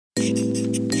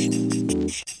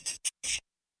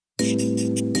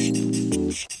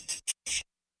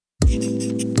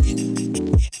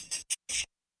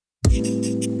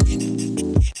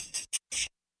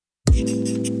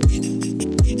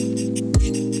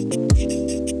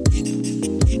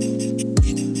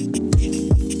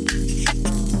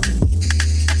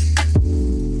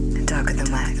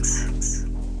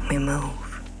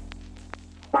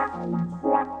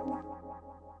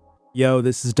Yo,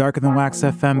 this is Darker Than Wax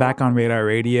FM back on Radar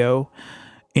Radio.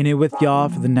 In it with y'all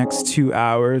for the next 2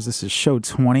 hours. This is show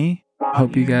 20.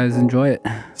 Hope you guys enjoy it.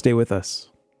 Stay with us.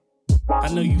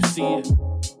 I know you see it.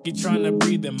 You're trying to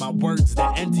breathe in my words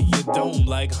that enter your dome.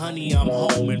 Like honey, I'm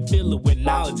home and fill it with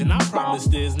knowledge. And I promise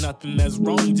there's nothing that's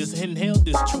wrong. Just inhale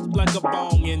this truth like a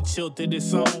bong and chill to this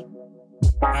song.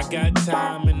 I got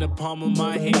time in the palm of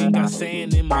my hand, got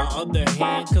sand in my other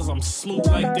hand, cause I'm smooth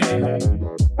like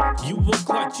that. You a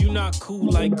clutch, you not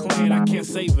cool like Clan. I can't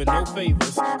savor no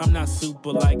favors, I'm not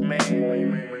super like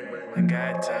man. I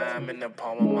got time in the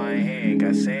palm of my hand,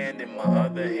 got sand in my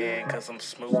other hand, cause I'm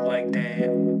smooth like that.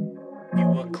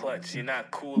 You a clutch, you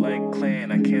not cool like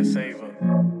Clan. I can't savor,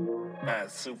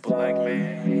 not super like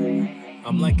man.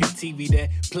 I'm like a TV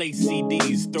that plays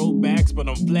CDs, throwbacks, but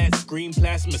I'm flat screen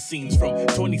plasma scenes from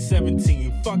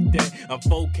 2017. Fuck that, I'm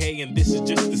 4K and this is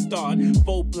just the start.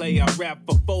 Full play, I rap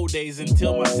for 4 days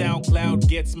until my SoundCloud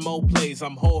gets more plays.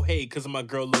 I'm Jorge cause my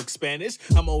girl looks Spanish.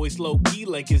 I'm always low key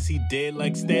like is he dead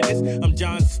like Stannis? I'm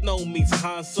Jon Snow meets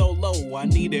Han Solo. I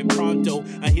need it pronto.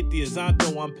 I hit the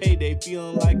Azanto on payday,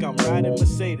 feeling like I'm riding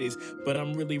Mercedes, but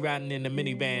I'm really riding in a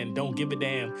minivan. Don't give a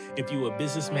damn if you a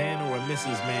businessman or a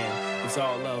Mrs. Man. It's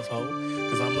all love, ho.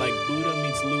 Cause I'm like Buddha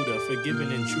meets Luda,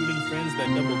 forgiving intruding friends that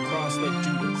double cross like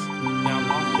Judas. Now I'm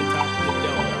off the top of the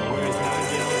dome. Where's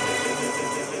Nigel?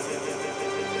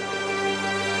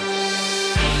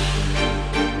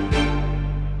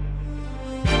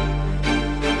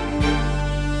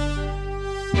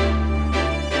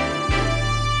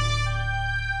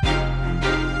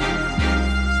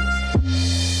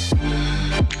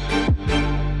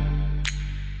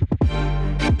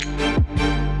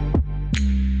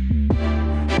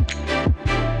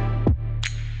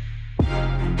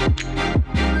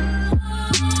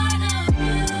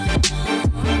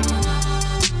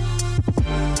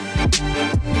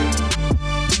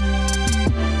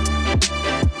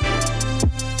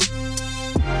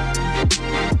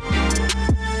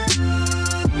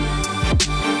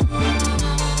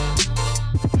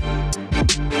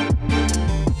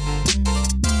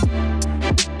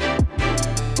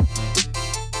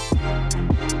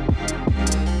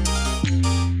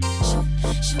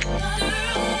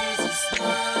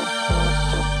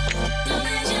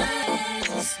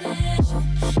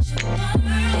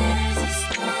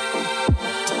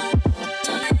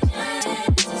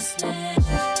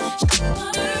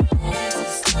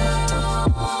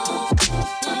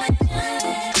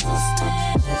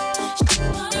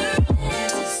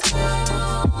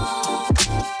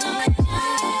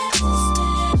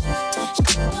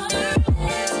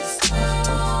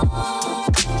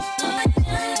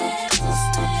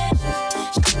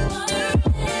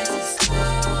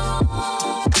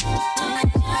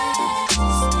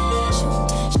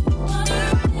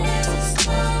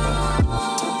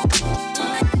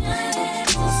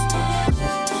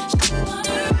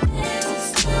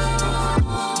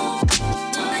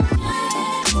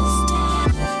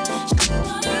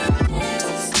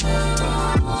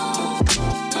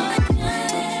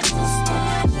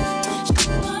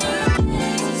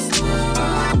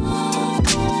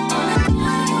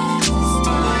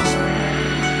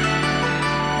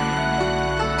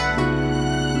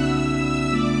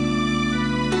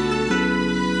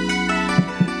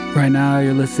 Right now,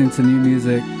 you're listening to new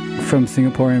music from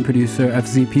Singaporean producer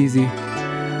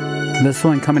FZPZ. This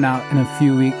one coming out in a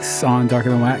few weeks on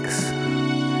Darker Than Wax.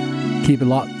 Keep it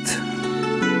locked.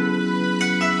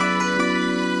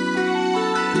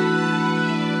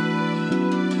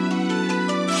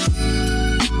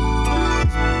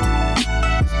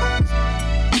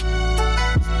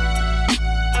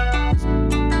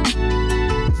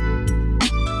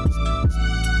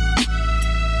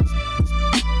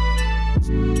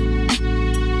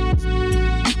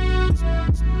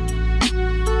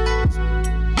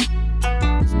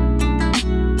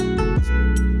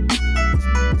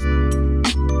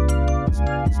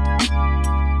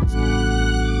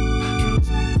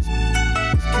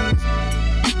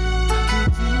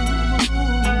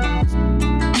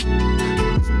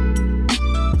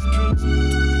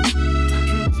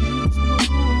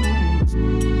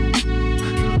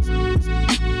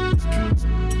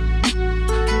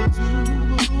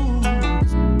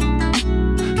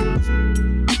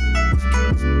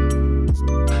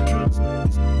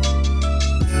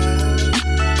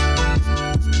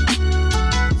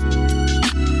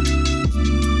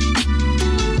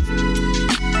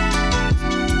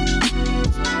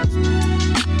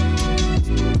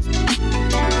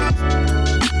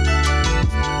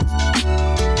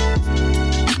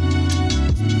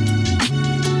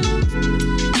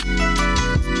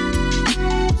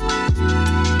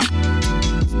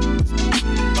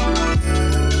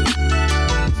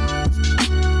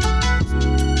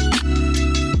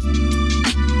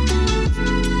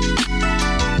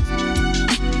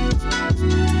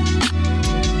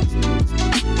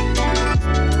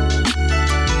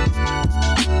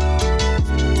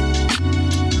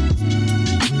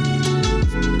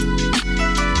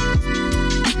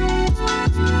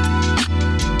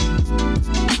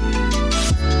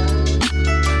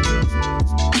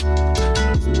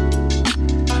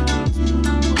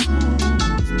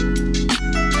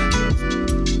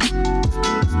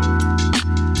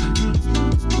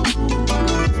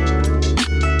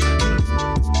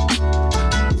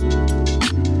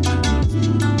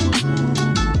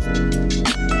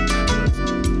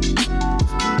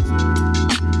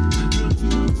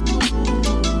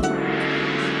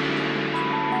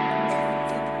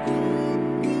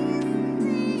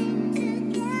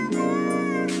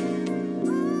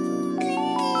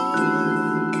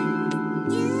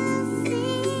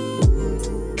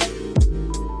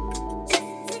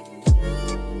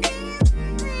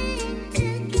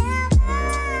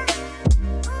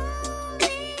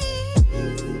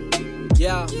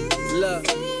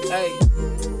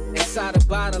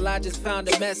 just found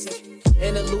a message.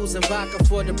 Interludes and vodka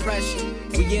for depression.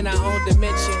 We in our own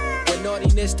dimension. Where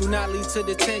naughtiness do not lead to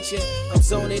detention. I'm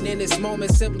zoning in this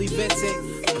moment, simply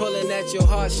venting. Pulling at your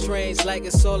heartstrings like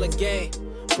it's all a game.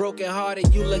 Broken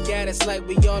hearted, you look at us like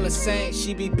we all the same.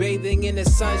 She be bathing in the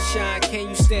sunshine, can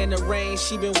you stand the rain?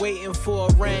 She been waiting for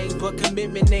a rain, but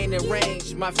commitment ain't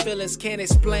arranged. My feelings can't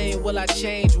explain, will I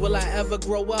change? Will I ever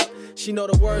grow up? She know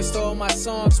the words to all my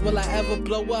songs, will I ever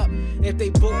blow up? If they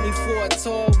book me for a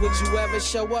tour, would you ever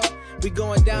show up? We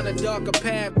going down a darker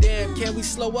path, damn, can we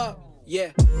slow up?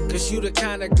 Yeah, cause you the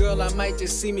kind of girl I might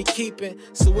just see me keeping.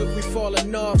 So if we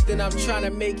falling off, then I'm trying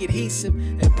to make it adhesive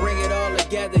and bring it all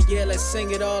together. Yeah, let's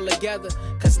sing it all together.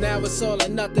 Cause now it's all or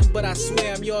nothing, but I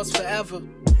swear I'm yours forever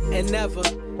and never.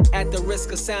 At the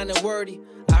risk of sounding wordy,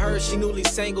 I heard she newly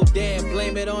single, damn,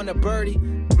 blame it on the birdie.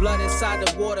 Blood inside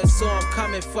the water, so I'm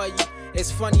coming for you.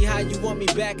 It's funny how you want me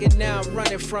back and now I'm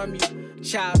running from you.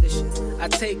 Childish, I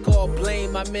take all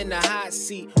blame, I'm in the hot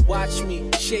seat. Watch me,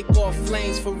 shake off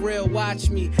flames, for real, watch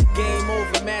me. Game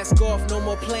over, mask off, no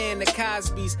more playing the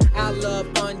Cosbys. I love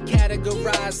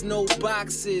uncategorized, no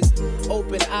boxes.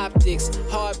 Open optics,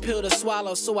 hard pill to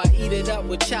swallow, so I eat it up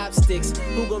with chopsticks.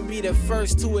 Who gon' be the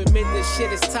first to admit this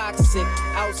shit is toxic?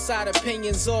 Outside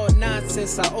opinions, all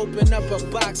nonsense. I open up a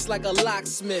box like a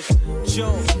locksmith.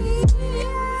 June.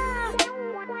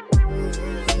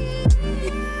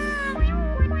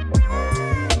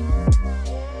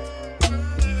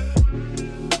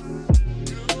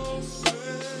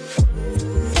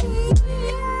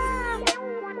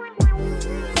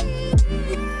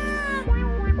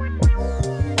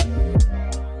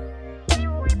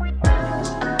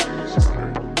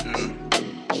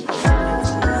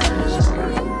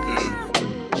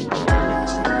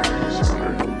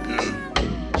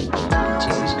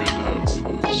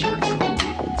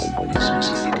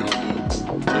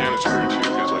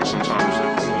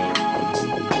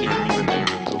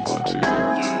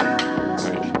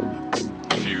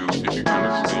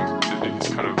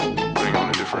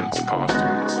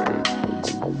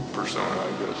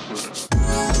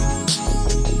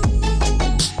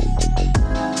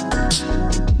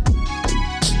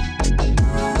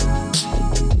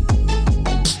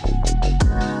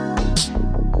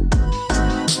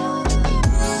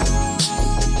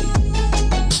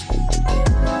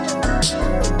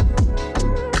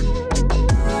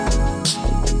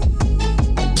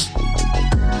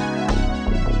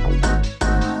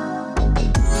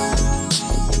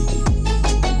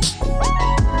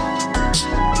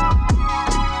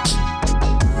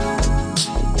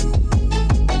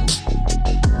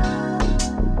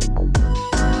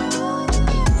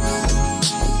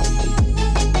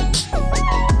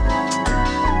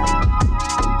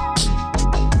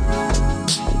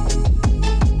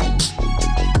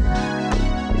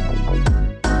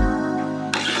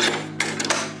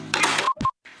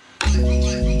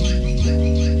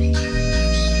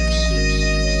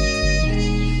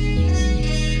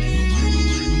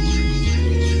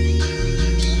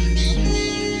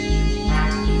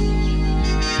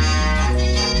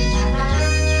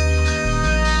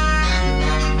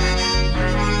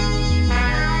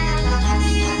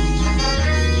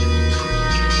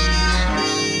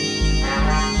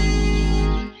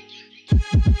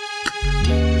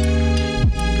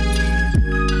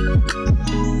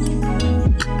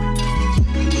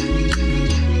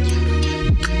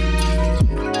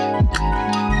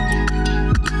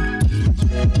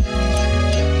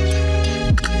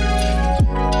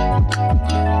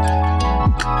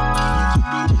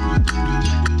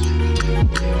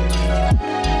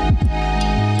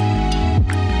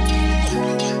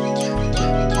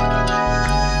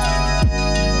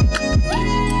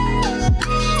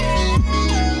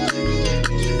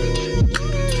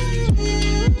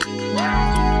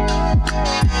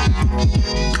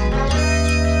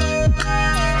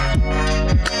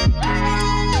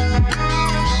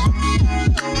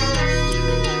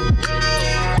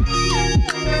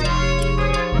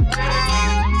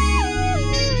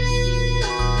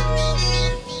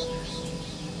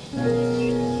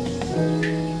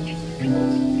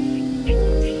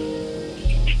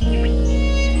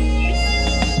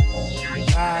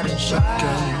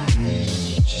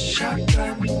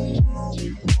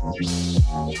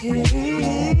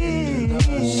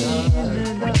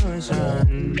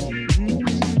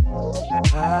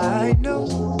 I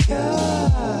know you're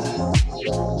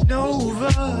Nova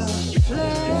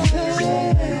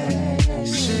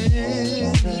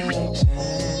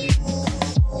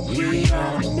we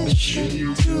on a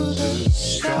mission to the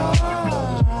stars.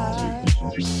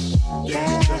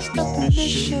 That's the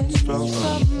mission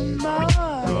from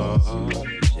Mars.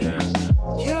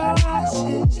 Your eyes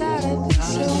out of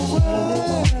this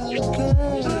world,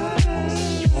 girl.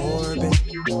 Orbit,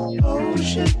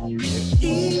 ocean,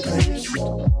 eclipse.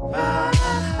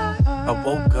 I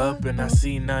woke up and I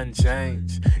see nothing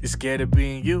change. You're scared of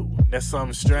being you, that's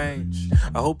something strange.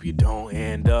 I hope you don't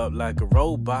end up like a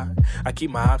robot. I keep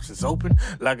my options open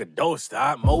like a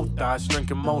doorstop. More thoughts,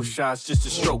 drinking more shots just to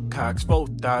stroke cocks.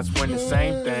 Both thoughts win the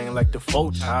same thing like the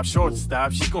full top.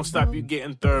 Shortstop, she gon' stop you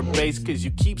getting third base, cause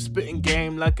you keep spitting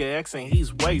game like an ex and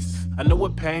he's waste. I know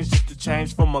it pains just to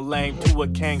change from a lame to a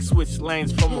king. Switch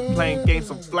lanes from a plane, gain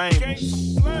some flame.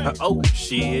 Oh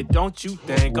shit, don't you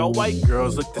think all white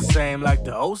girls look the same like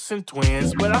the Olsen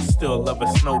twins? But I still love a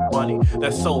snow bunny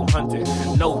that's soul hunting,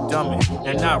 no dummy,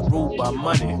 and not ruled by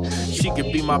money. She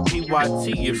could be my PYT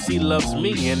if she loves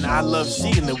me and I love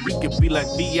she, and then we could be like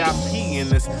VIP in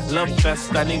this love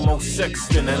fest. I need more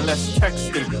sexting and less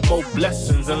texting, more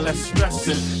blessings and less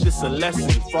stressing. This a lesson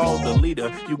for all the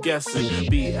leader, you guessing.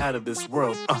 Be out of this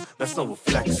world, that's no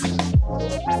reflection.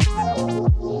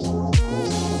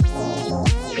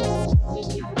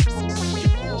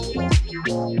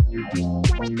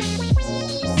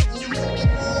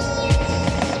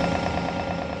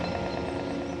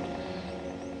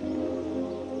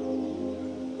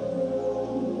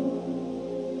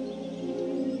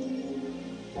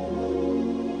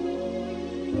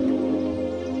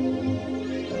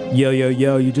 Yo, yo,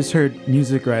 yo, you just heard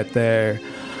music right there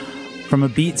from a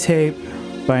beat tape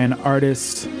by an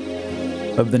artist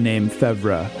of the name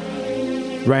Fevra.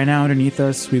 Right now underneath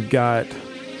us, we've got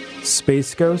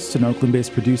Space Ghost, an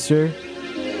Oakland-based producer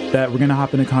that we're going to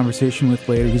hop into conversation with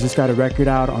later. He's just got a record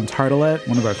out on Tartlet,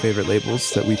 one of our favorite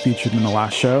labels that we featured in the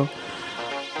last show.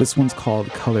 This one's called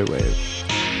Color Wave.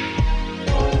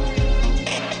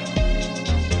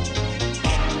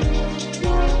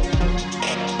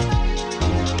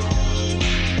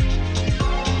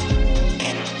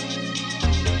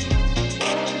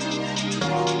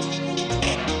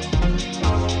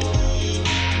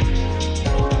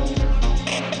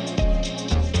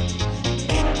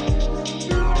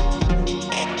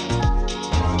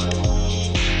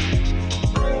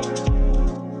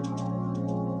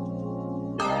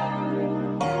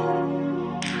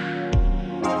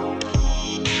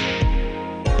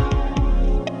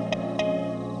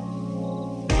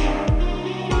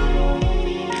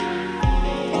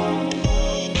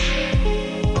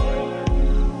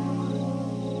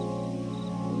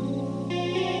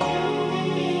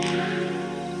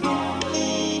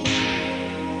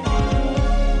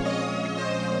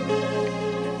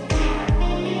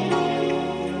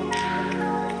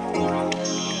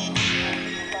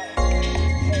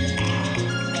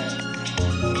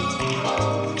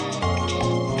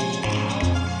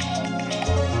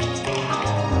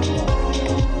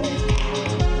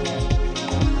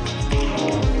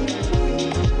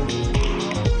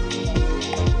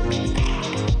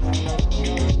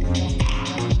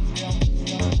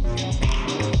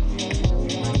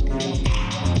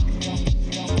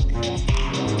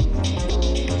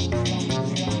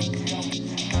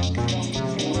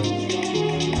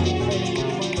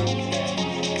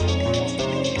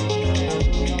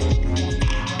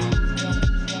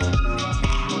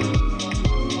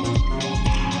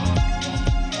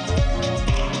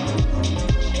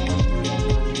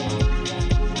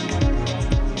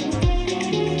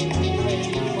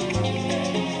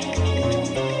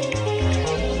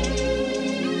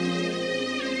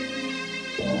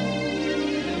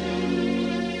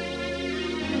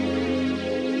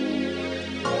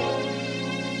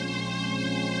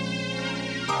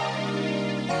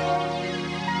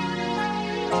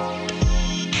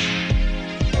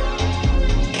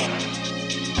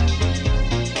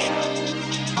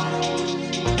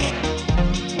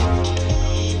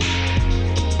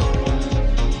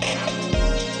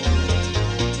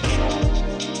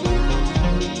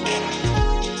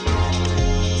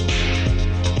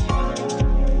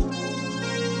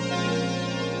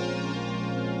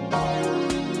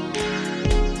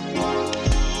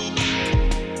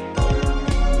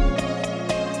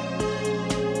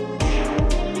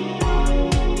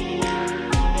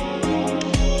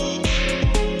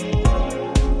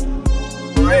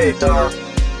 Radar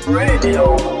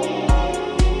Radio.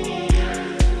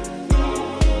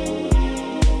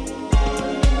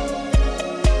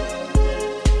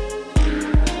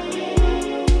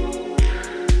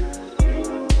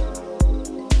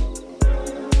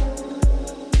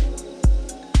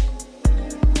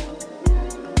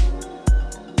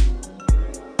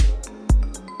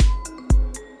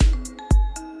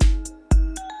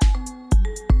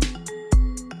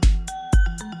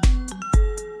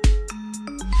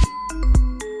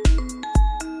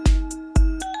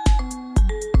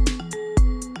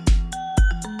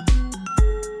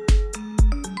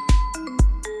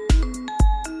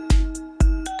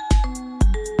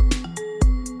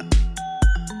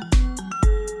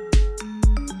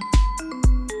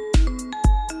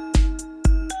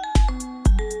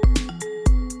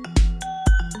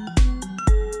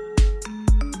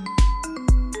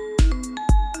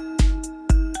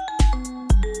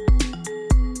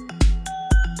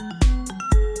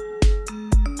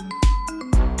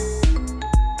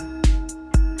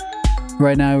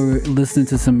 Right now we're listening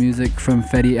to some music from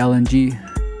Fetty LNG.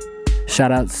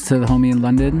 Shout outs to the homie in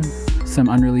London. Some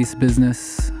unreleased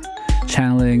business,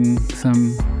 channeling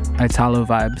some Italo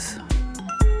vibes.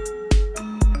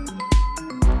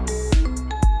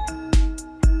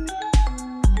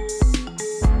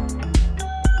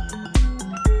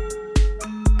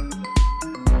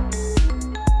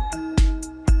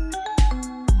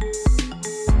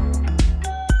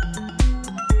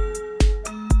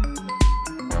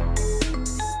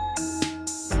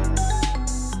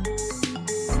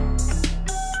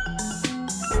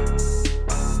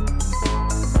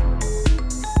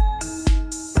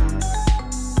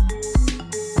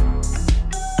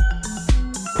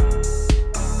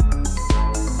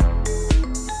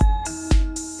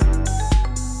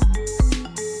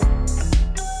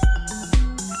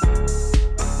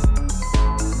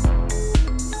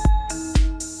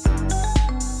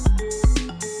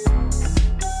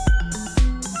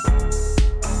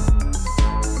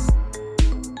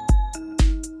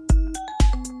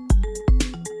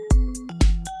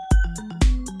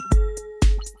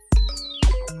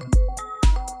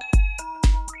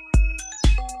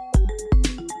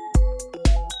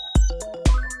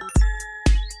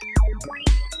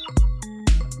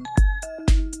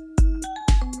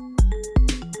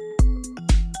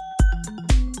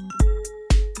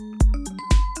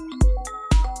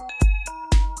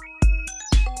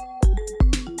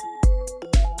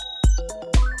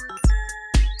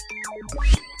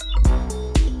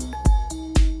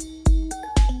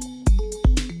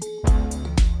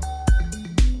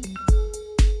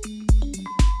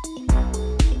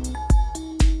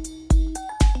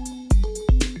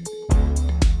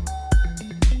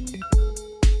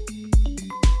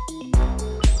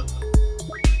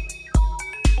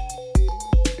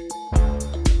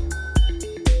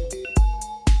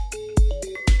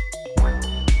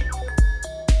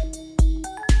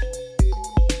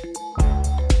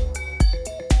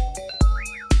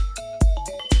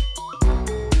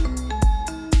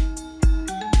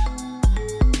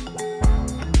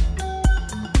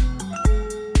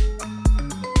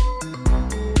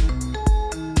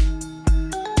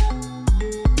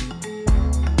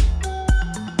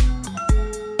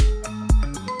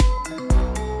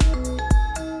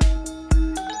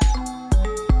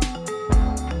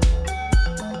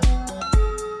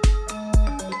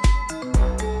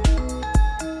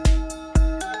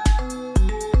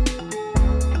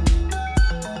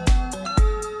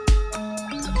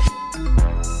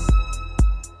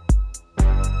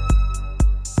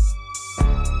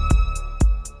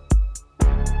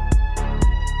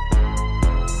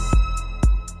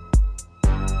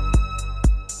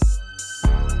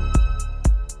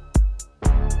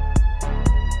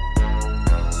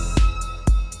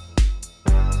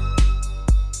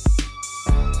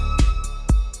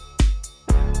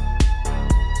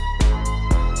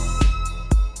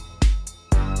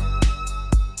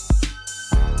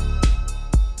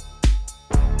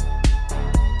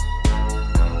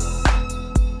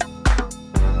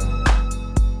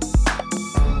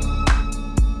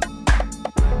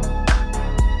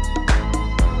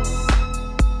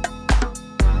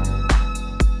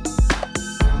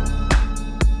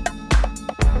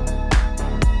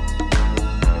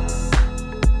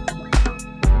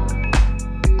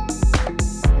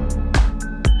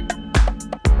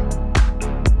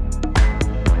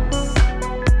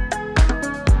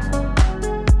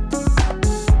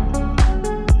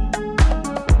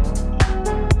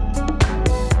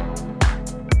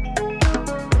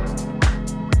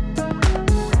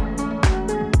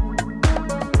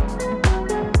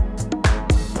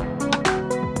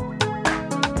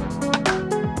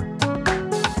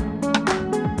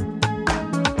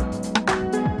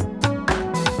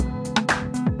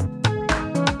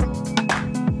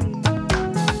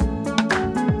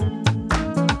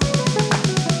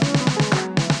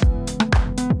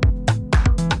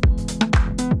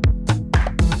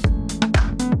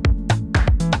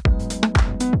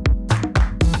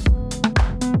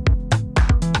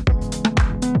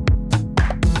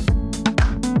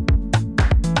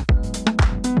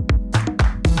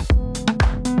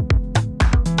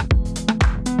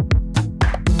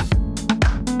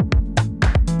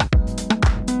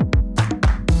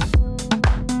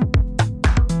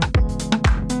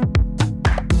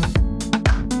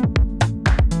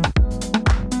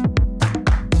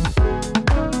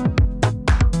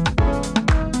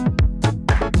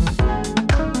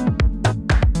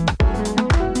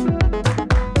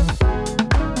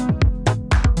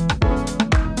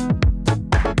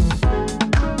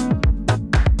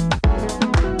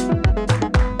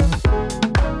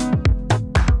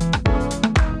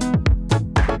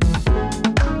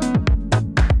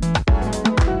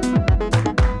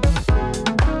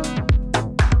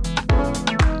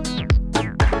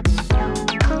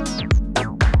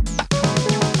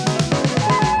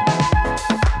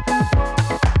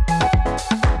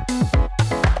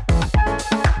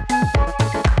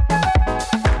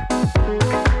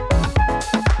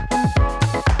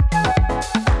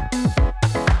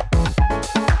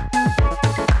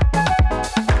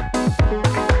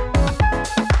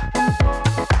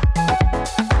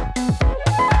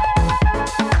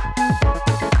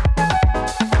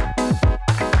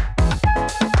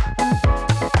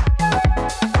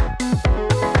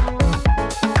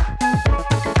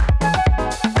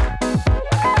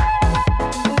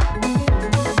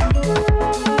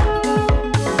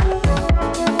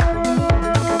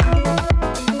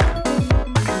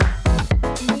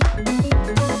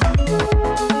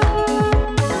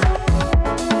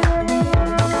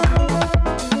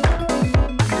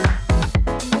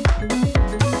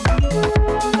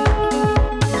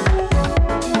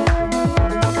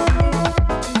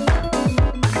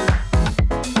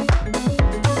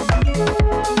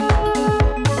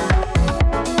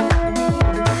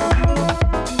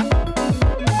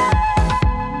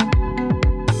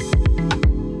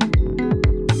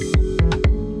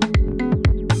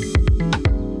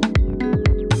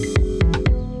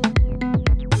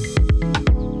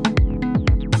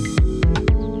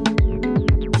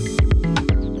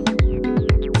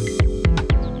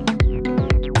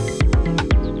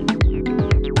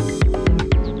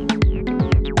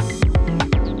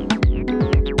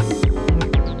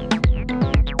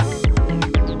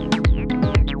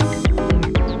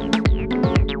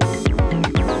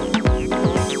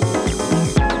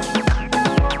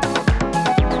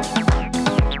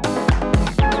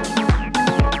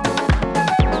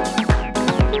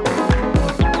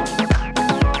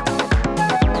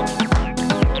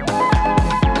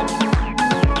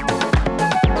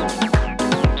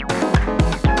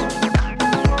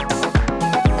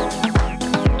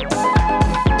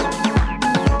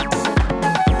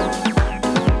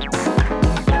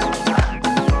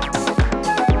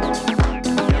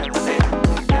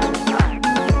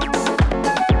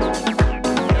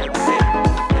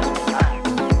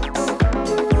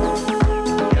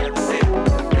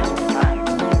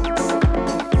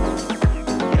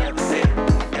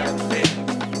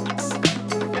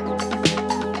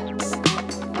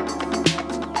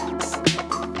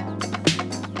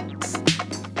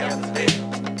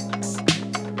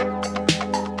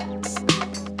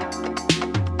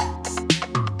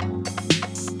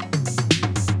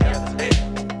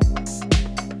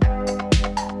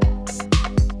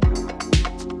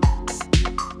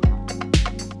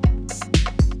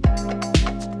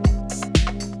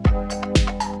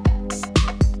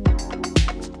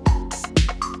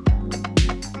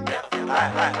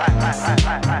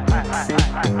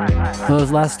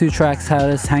 Those last two tracks had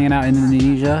us hanging out in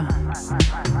Indonesia.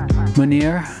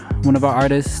 Munir, one of our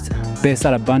artists based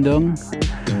out of Bandung,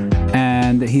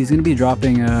 and he's going to be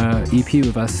dropping a EP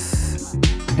with us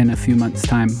in a few months'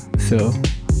 time, so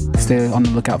stay on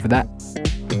the lookout for that.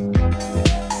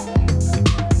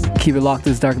 Keep it locked,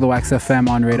 this Dark of the Wax FM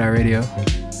on Radar Radio.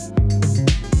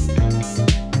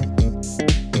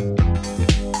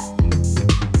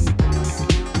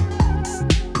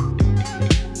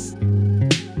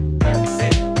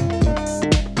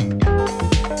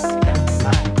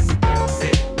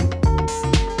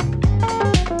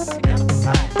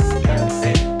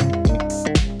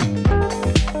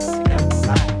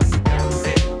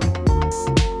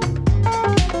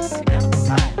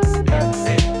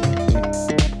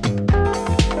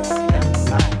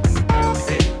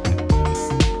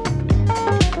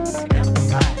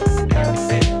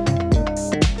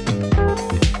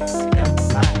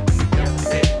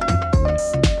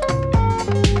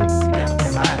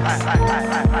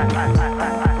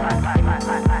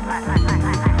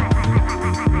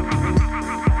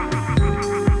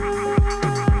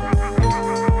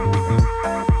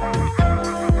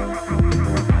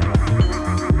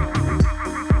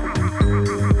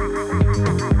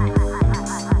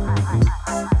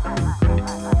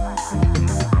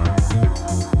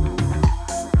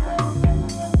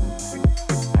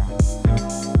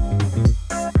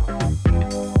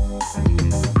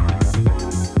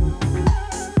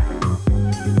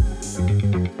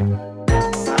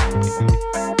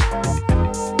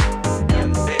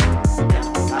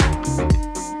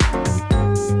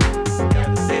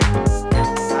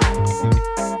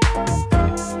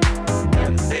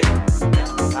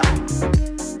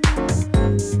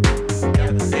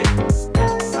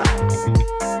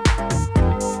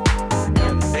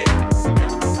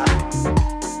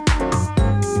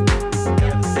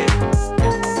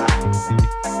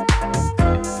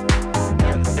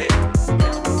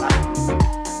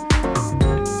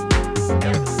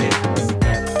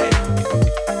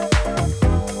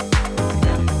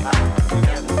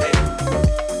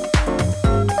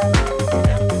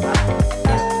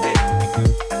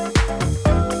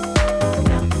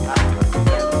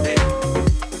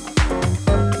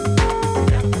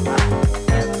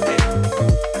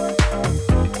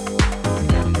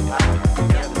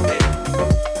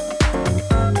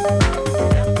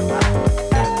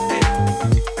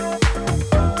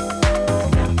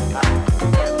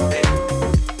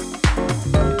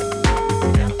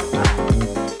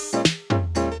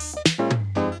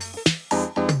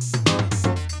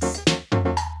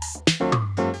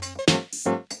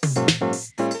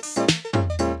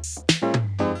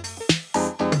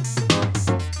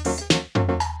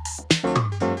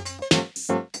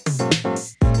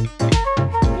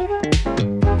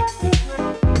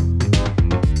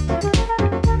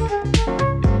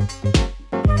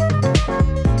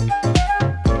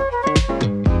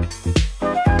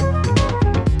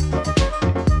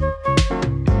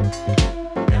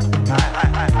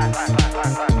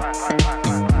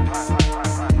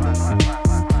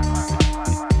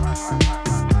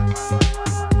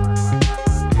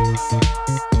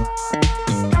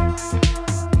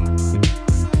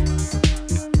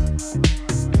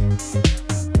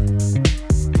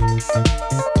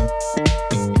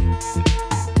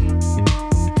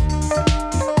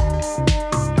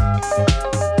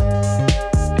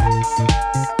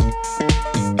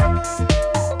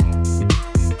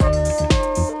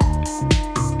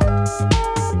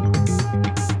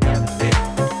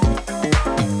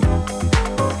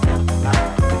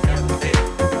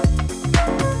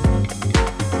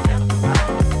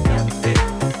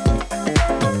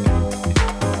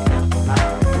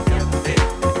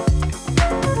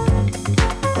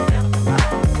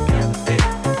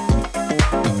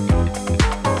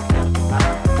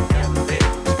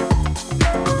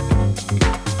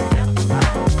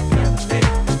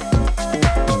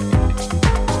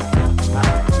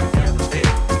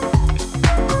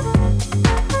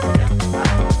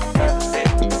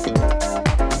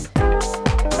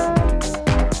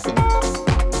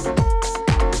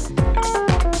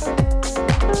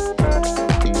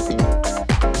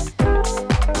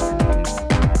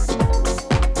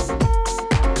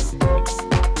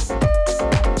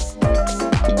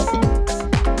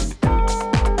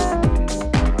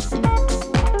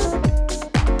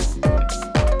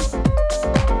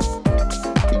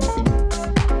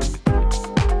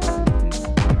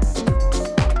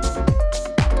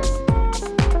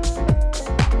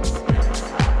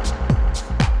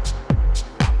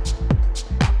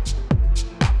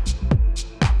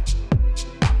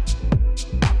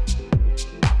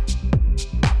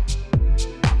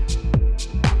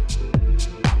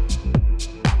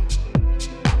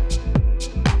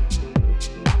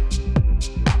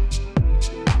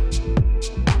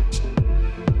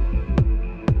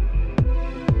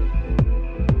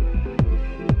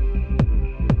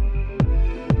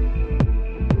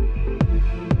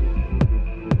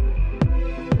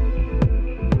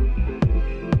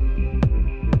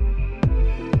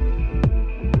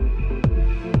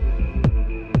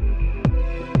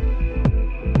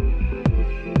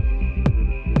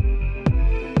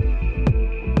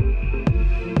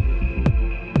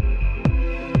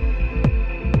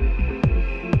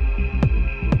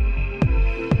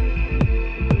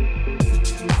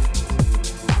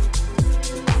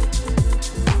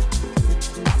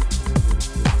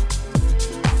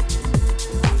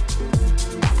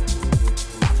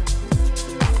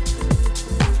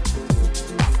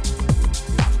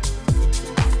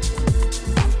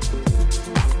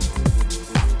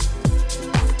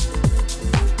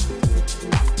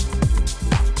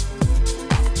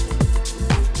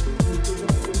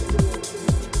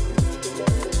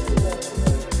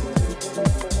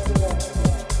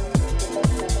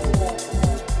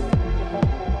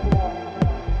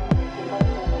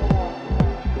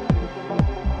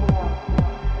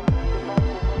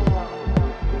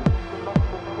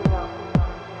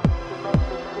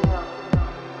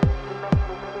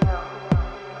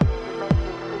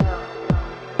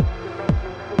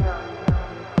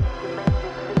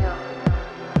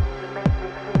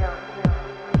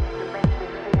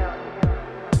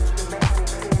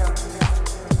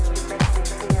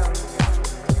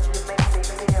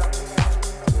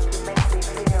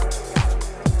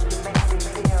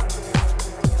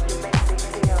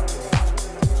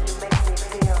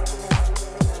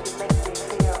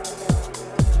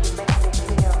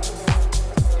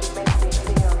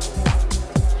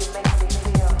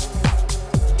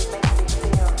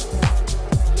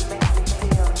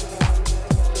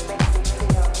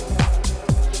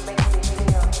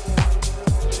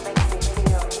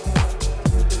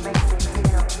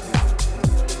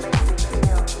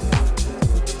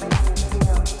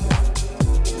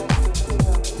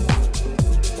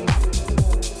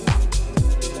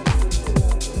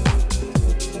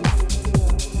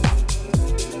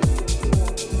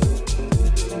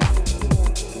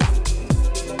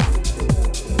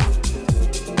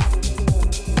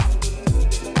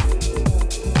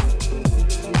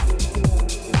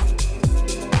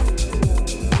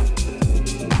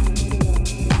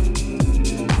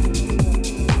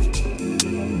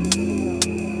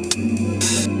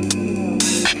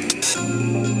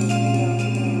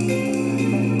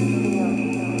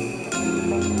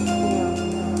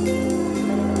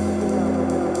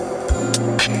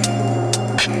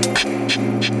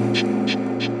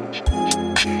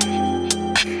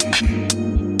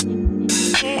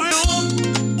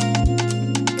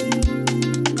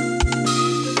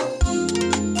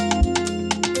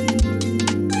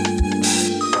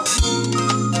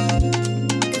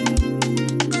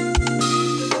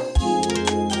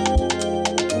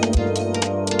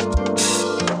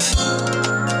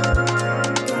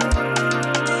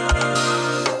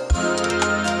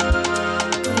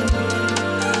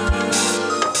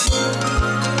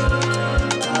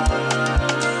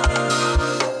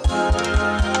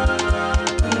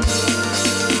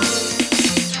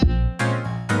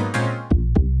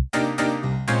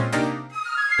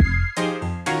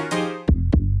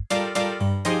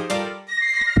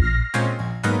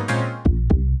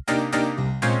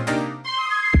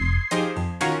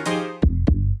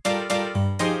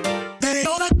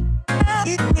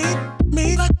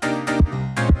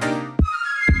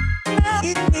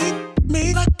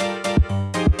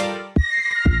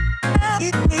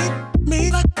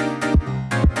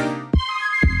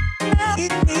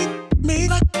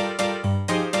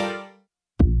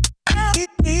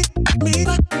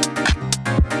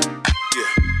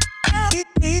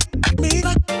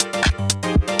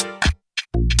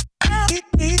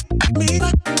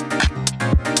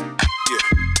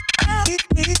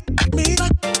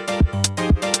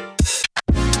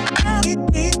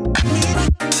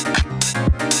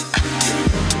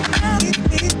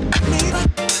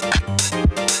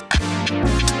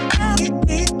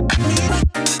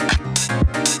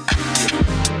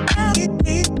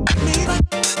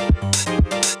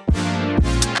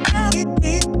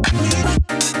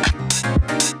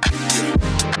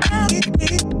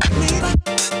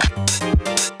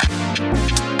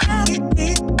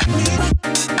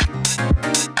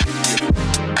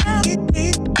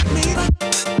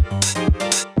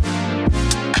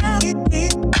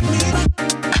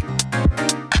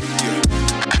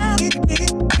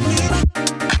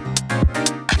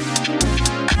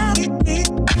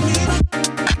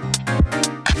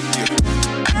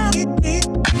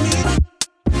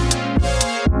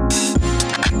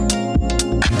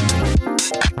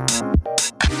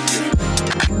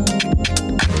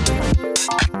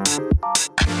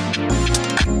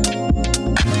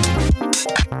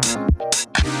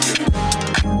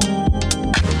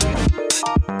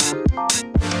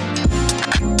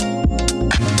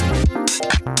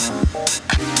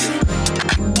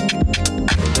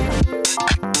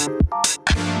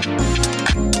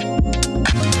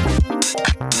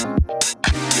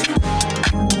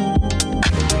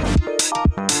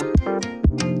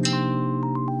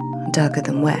 darker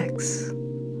than wax,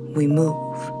 we move.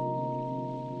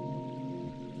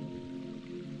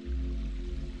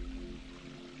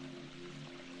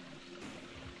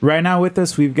 Right now with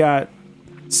us, we've got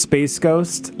Space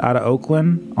Ghost out of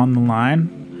Oakland on the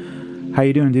line. How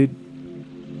you doing, dude?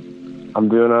 I'm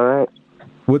doing all right.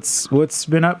 What's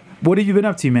been up? What have you been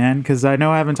up to, man? Because I know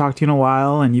I haven't talked to you in a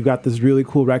while, and you've got this really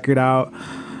cool record out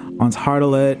on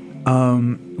Tartlet.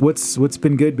 What's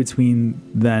been good between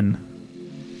then?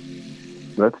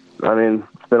 It's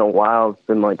been a while. It's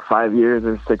been like 5 years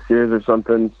or 6 years or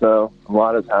something, so a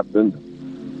lot has happened.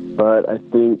 But I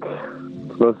think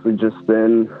it's mostly just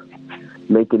been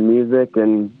making music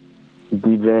and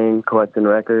DJing, collecting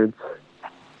records.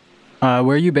 Where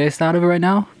are you based out of right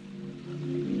now?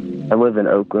 I live in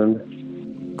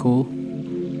Oakland. Cool.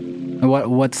 And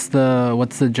what's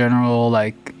the general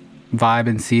like vibe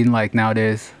and scene like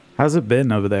nowadays? How's it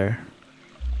been over there?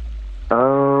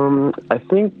 I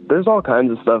think there's all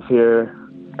kinds of stuff here.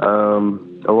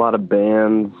 A lot of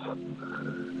bands,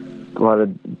 a lot of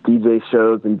DJ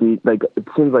shows, and it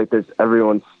seems like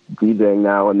everyone's DJing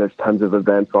now, and there's tons of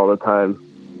events all the time.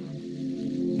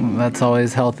 Well, that's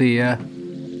always healthy, yeah.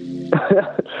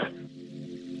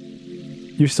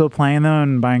 You're still playing though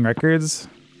and buying records?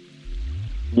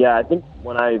 Yeah, I think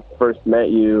when I first met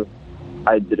you,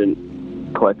 I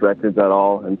didn't collect records at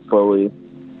all, and slowly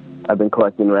I've been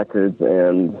collecting records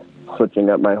and switching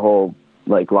up my whole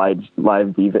like live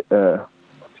DJing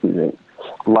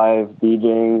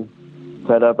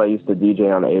setup. I used to DJ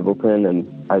on Ableton,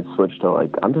 and I switched to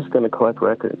I'm just gonna collect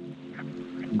records.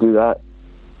 Do that.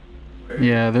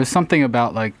 Yeah, there's something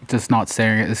about like just not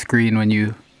staring at the screen when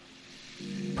you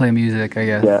play music, I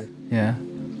guess. Yeah.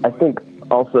 I think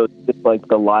also just like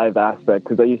the live aspect,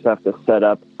 because I used to have to set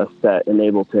up a set in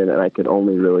Ableton, and I could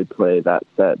only really play that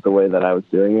set the way that I was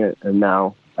doing it, and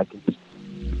now I can just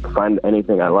find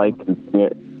anything I like and sing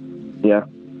it. Yeah.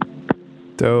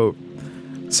 Dope.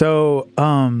 So,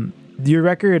 your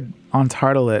record on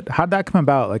Tartlet, how'd that come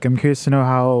about? Like, I'm curious to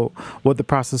know what the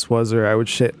process was, or I would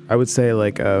say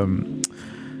like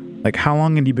how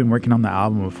long had you been working on the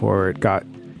album before it got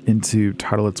into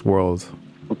Tartlet's world?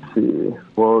 Let's see.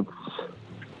 Well,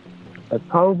 it's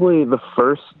probably the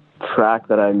first track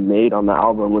that I made on the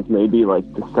album was maybe like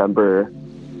December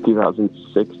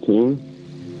 2016.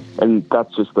 And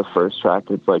that's just the first track.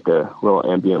 It's like a little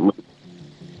ambient loop.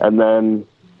 And then,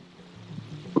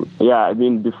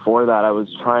 before that, I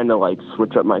was trying to like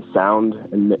switch up my sound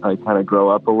and like kind of grow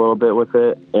up a little bit with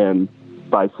it and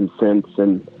buy some synths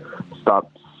and stop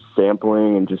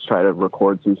sampling and just try to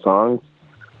record some songs.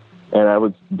 And I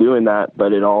was doing that,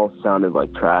 but it all sounded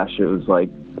like trash. It was like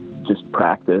just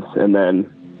practice. And then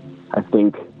I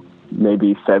think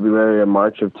maybe February or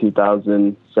March of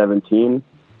 2017,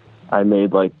 I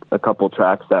made like a couple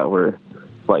tracks that were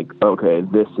like, okay,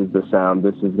 this is the sound.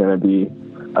 This is going to be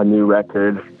a new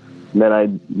record. And then I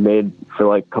made, for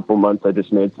like a couple months, I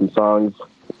just made some songs,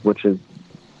 which is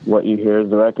what you hear as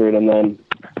the record. And then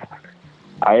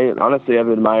I honestly have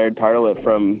admired Tartlet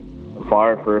from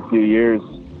afar for a few years.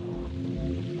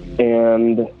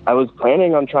 And I was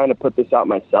planning on trying to put this out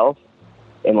myself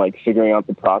and like figuring out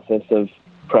the process of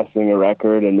pressing a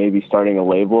record and maybe starting a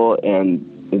label.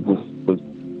 And it just was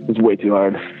way too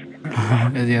hard.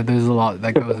 Yeah, there's a lot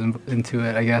that goes into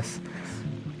it, I guess.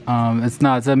 It's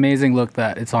an amazing look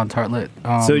that it's on Tartlet.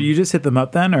 So you just hit them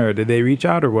up then, or did they reach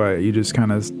out, or what? You just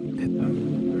kind of hit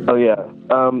them? Oh, yeah.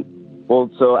 Well,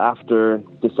 so after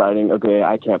deciding, okay,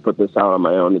 I can't put this out on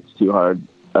my own, it's too hard,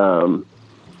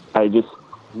 I just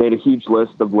made a huge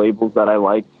list of labels that I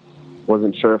liked.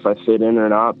 Wasn't sure if I fit in or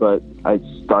not, but I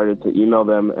started to email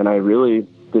them, and I really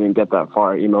didn't get that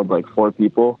far. I emailed like 4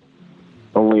 people.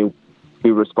 Only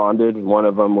 2 responded. One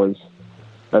of them was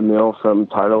Emil from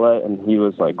Tartlet, and he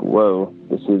was like, whoa,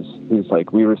 he's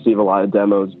like, we receive a lot of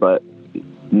demos, but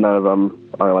none of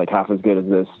them are like half as good as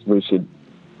this. We should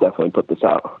definitely put this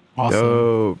out. Awesome.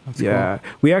 Dope. That's Yeah.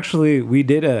 Cool. We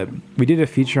did a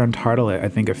feature on Tartlet, I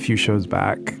think a few shows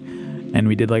back. And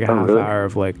we did like a half hour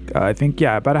of like,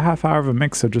 about a half hour of a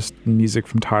mix of just music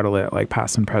from Tartlet, like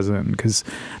past and present, because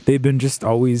they've been just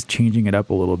always changing it up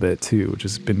a little bit too, which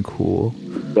has been cool.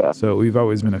 Yeah. So we've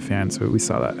always been a fan, so we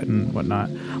saw that and whatnot.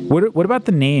 What about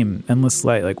the name Endless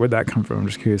Light? Like, where'd that come from? I'm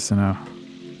just curious to know.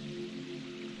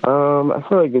 I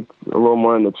feel like it's a little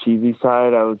more on the cheesy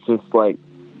side. I was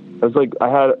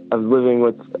living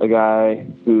with a guy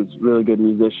who's a really good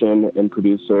musician and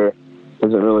producer.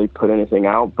 Doesn't really put anything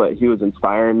out, but he was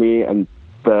inspiring me, and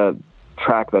the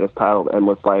track that is titled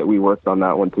Endless Light, we worked on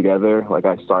that one together. Like,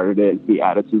 I started it, he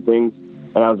added some things,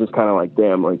 and I was just kind of like,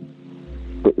 damn,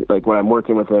 like when I'm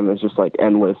working with him, it's just like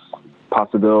endless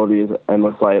possibilities,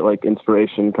 endless light, like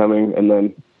inspiration coming. And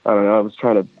then, I don't know, I was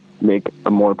trying to make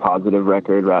a more positive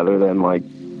record rather than like,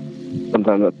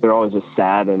 sometimes they're always just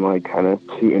sad and like kind of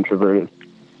too introverted.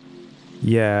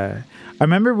 Yeah. I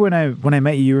remember when I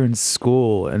met you were in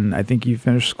school, and I think you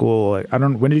finished school, like,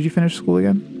 when did you finish school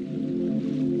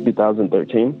again?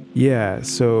 2013. Yeah,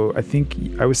 so I think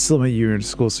I was still met you were in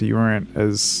school, so you weren't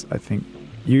as, I think,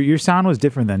 your sound was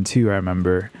different then too, I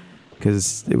remember,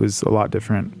 because it was a lot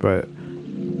different, but...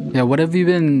 Yeah, what have you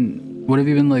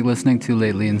been like listening to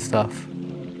lately and stuff?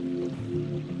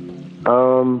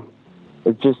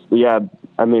 It's just, yeah,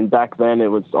 I mean, back then it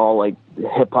was all like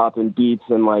hip-hop and beats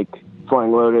and like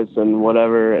Flying Lotus and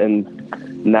whatever,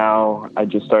 and now I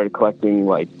just started collecting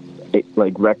like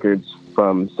records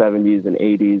from 70s and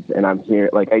 80s, and I'm here,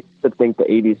 like, I used to think the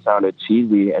 80s sounded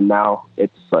cheesy, and now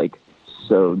it's like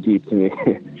so deep to me.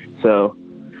 So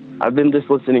I've been just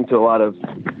listening to a lot of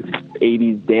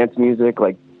 80s dance music,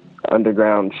 like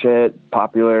underground shit,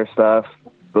 popular stuff,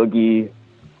 boogie,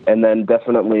 and then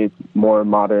definitely more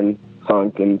modern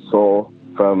funk and soul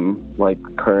from like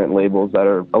current labels that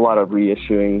are a lot of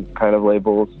reissuing kind of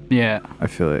labels. Yeah, I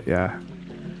feel it. Yeah.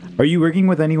 Are you working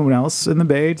with anyone else in the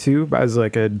Bay too, as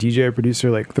like a DJ or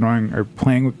producer, like throwing or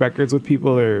playing with records with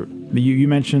people? Or you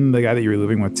mentioned the guy that you were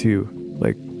living with too.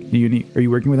 Like, are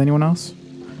you working with anyone else?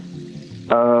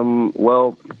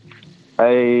 Well,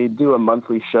 I do a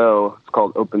monthly show. It's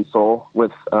called Open Soul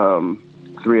with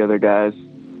 3 other guys,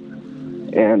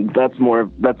 and that's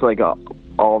like a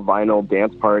all vinyl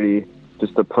dance party.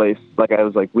 Just a place, like I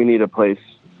was like, we need a place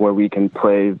where we can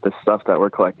play the stuff that we're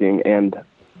collecting and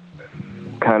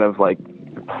kind of like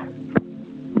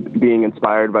being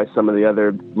inspired by some of the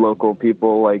other local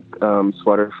people, like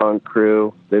Sweater Funk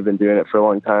Crew. They've been doing it for a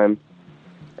long time.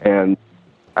 And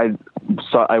I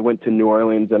went to New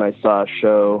Orleans and I saw a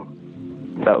show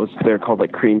that was, they're called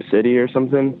like Cream City or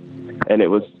something. And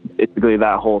it was basically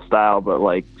that whole style, but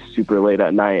like super late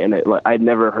at night. And I'd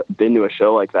never been to a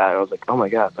show like that. And I was like, oh my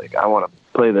God, like I want to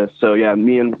play this. So yeah,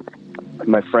 me and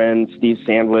my friend Steve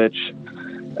Sandwich,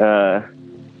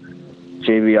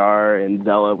 JVR and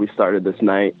Zella, we started this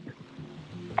night.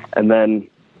 And then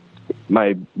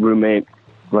my roommate,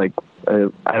 like,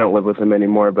 I don't live with him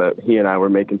anymore, but he and I were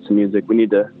making some music. We need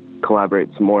to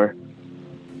collaborate some more.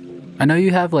 I know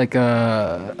you have like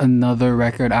another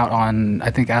record out on, I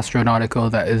think,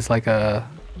 Astronautical that is like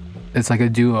it's like a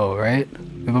duo, right?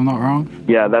 If I'm not wrong.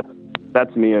 Yeah,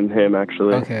 that's me and him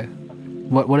actually. Okay.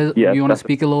 What is? Yeah, you want to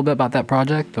speak a little bit about that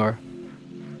project, or?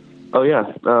 Oh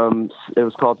yeah, it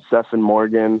was called Seth and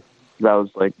Morgan. That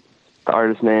was like the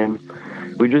artist name.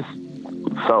 We just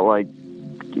felt like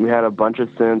we had a bunch of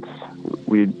synths.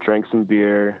 We drank some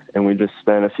beer and we just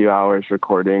spent a few hours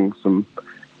recording some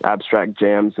abstract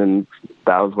jams, and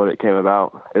that was what it came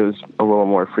about. It was a little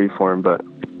more freeform, but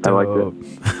I liked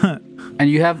it. And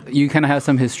you kind of have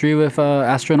some history with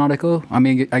Astronautical. I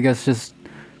mean, I guess just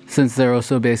since they're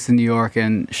also based in New York,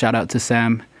 and shout out to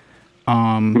Sam.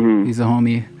 He's a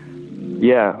homie.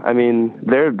 Yeah, I mean,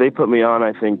 they put me on,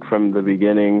 I think, from the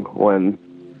beginning when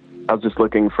I was just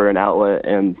looking for an outlet,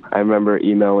 and I remember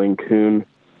emailing Kuhn,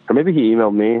 or maybe he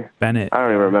emailed me. Bennett. I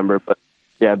don't even remember, but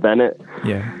yeah, Bennett.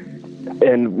 Yeah.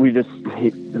 And he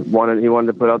wanted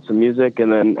to put out some music,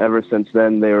 and then ever since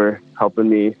then they were helping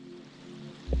me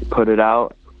put it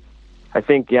out. I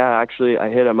think, yeah, actually I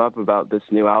hit them up about this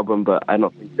new album, but I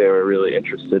don't think they were really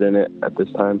interested in it at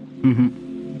this time.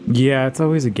 Mm-hmm. Yeah, it's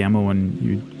always a gamble when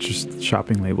you're just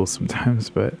shopping labels sometimes,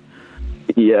 but...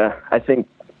 Yeah, I think,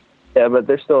 yeah, but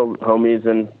they're still homies,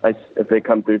 and if they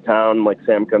come through town, like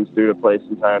Sam comes through to play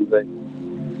sometimes, I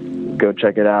go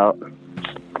check it out.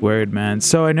 Word, man.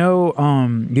 So I know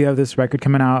you have this record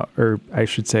coming out, or I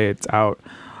should say it's out.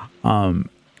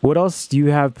 What else do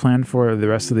you have planned for the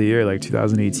rest of the year, like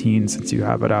 2018, since you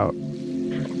have it out?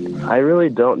 I really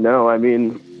don't know. I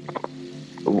mean,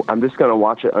 I'm just going to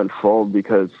watch it unfold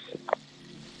because,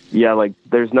 yeah, like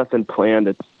there's nothing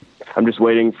planned. I'm just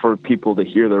waiting for people to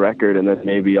hear the record, and then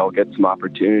maybe I'll get some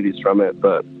opportunities from it.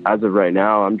 But as of right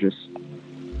now, I'm just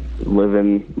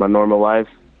living my normal life.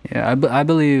 Yeah, I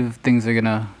believe things are going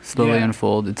to slowly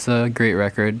unfold. It's a great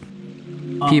record.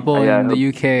 People in the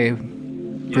UK,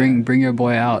 bring your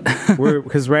boy out.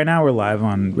 Because right now we're live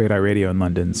on Radar Radio in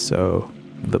London, so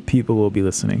the people will be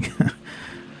listening.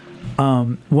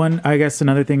 I guess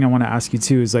another thing I want to ask you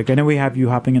too is, like, I know we have you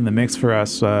hopping in the mix for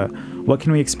us. What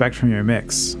can we expect from your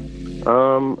mix?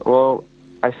 Well,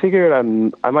 I figured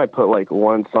I might put like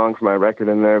one song for my record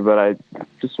in there, but I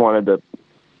just wanted to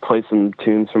play some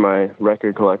tunes from my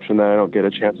record collection that I don't get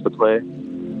a chance to play,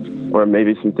 or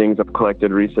maybe some things I've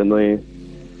collected recently.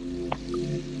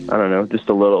 I don't know, just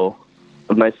a little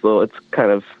a nice little. It's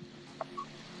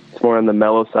more on the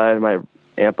mellow side. I might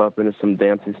amp up into some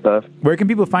dancey stuff. Where can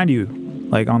people find you,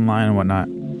 like online and whatnot?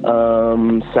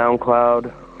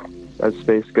 SoundCloud as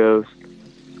Space Ghost.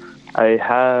 I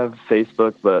have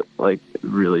Facebook, but like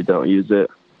really don't use it.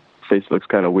 Facebook's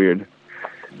kind of weird.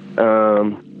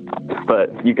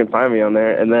 But you can find me on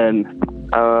there. And then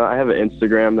I have an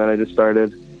Instagram that I just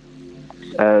started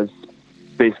as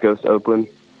Space Ghost Oakland.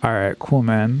 All right, cool,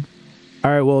 man. All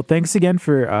right, well, thanks again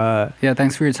for...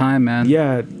 thanks for your time, man.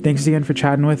 Yeah, thanks again for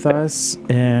chatting with us.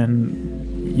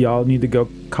 And y'all need to go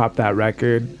cop that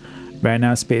record. Right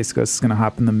now, Space Ghost is going to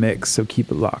hop in the mix, so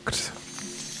keep it locked.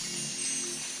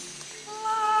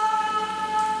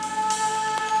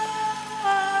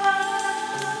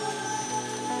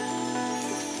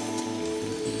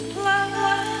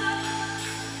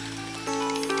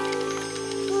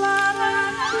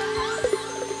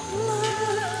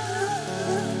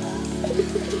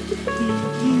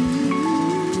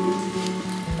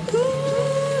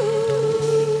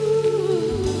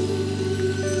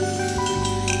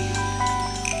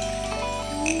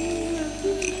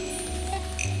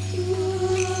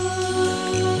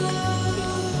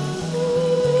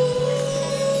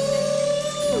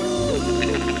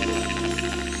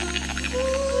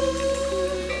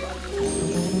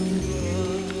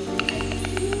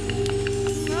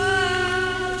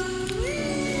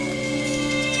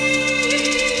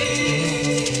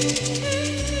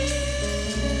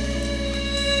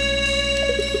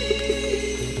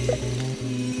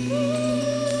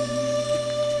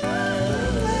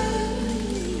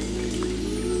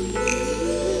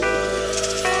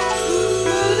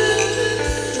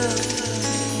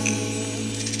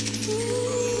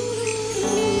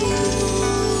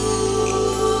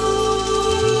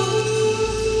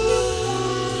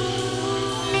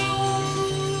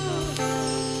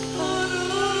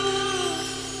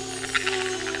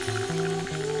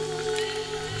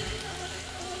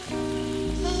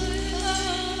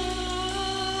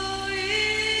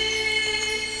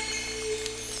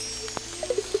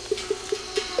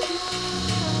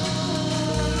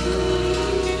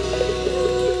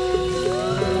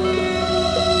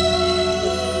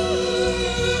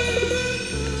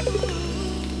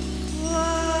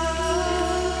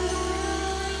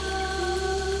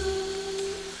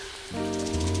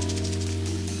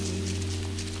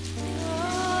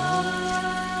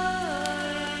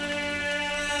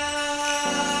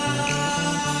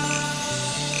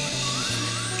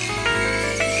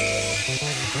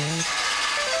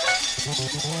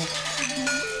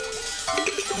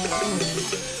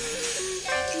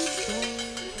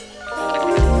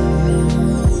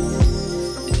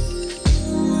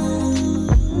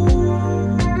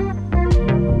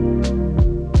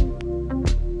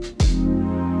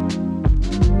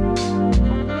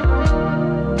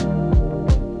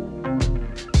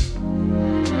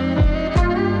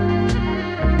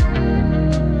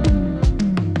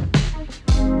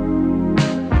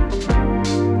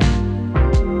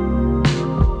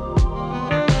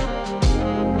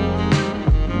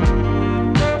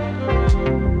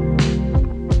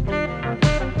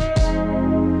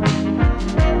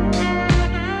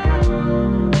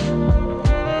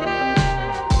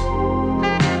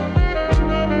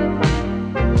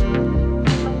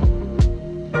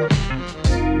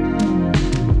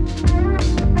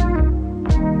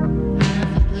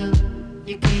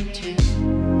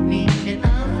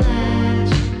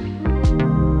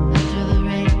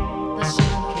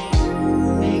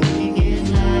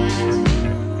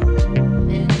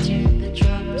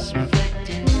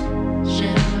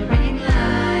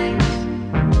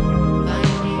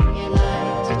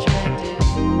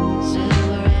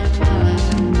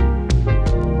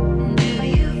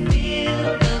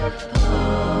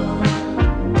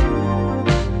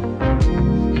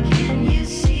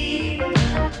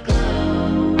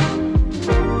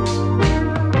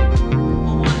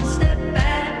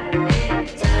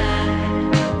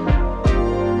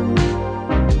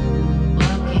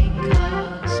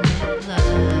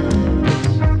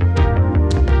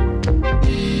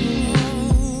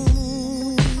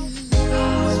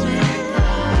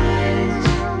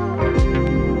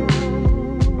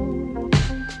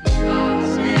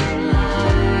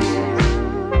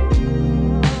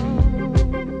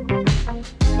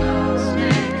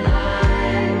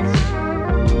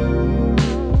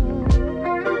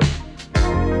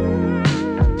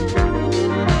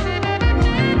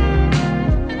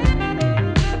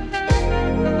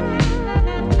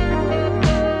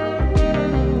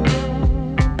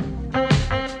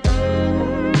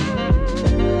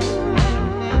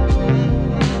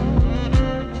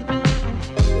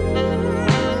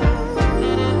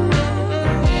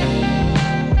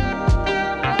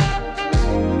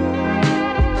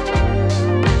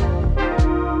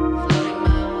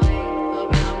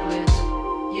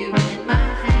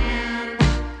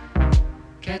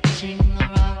 catching the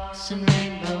rocks and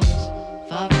rainbows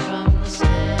far from the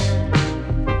sand.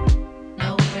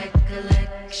 No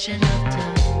recollection of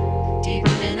time deep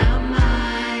in our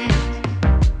minds.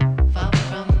 Far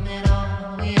from it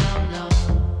all, we all know.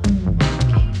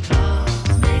 Walking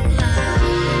cosmic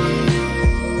lines,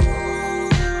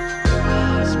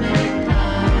 cosmic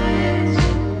lines,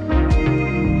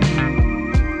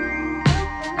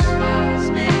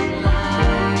 cosmic lines,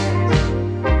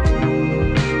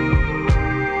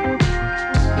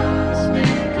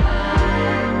 cosmic lines.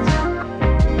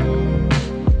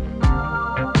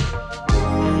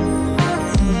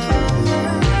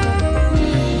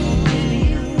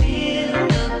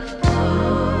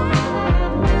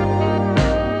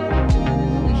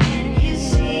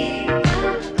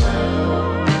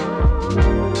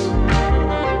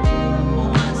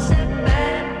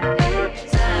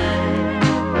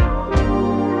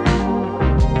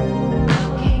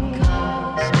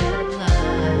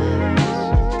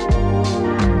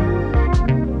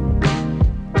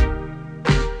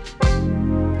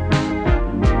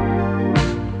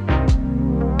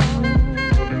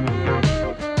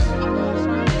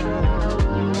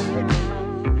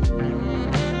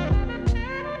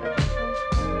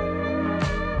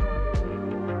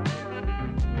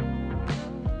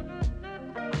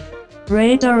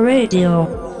 Radar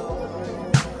Radio.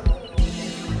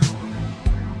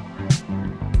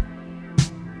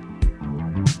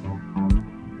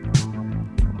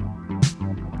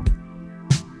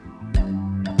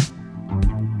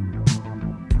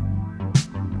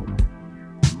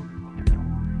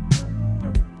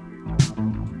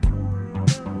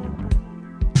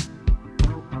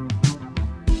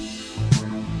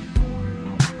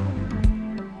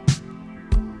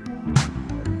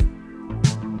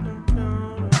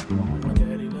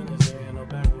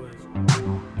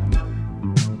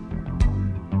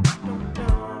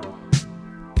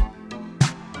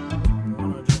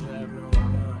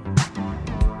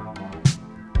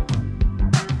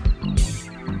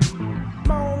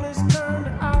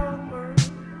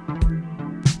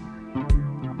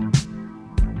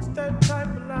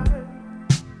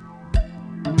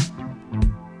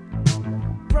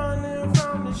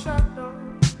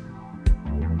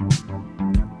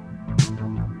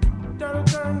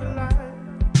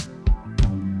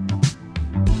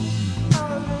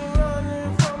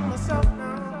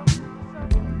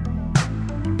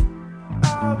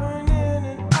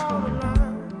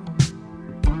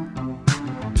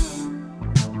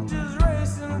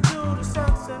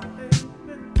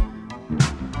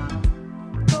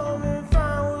 Come and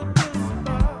find what this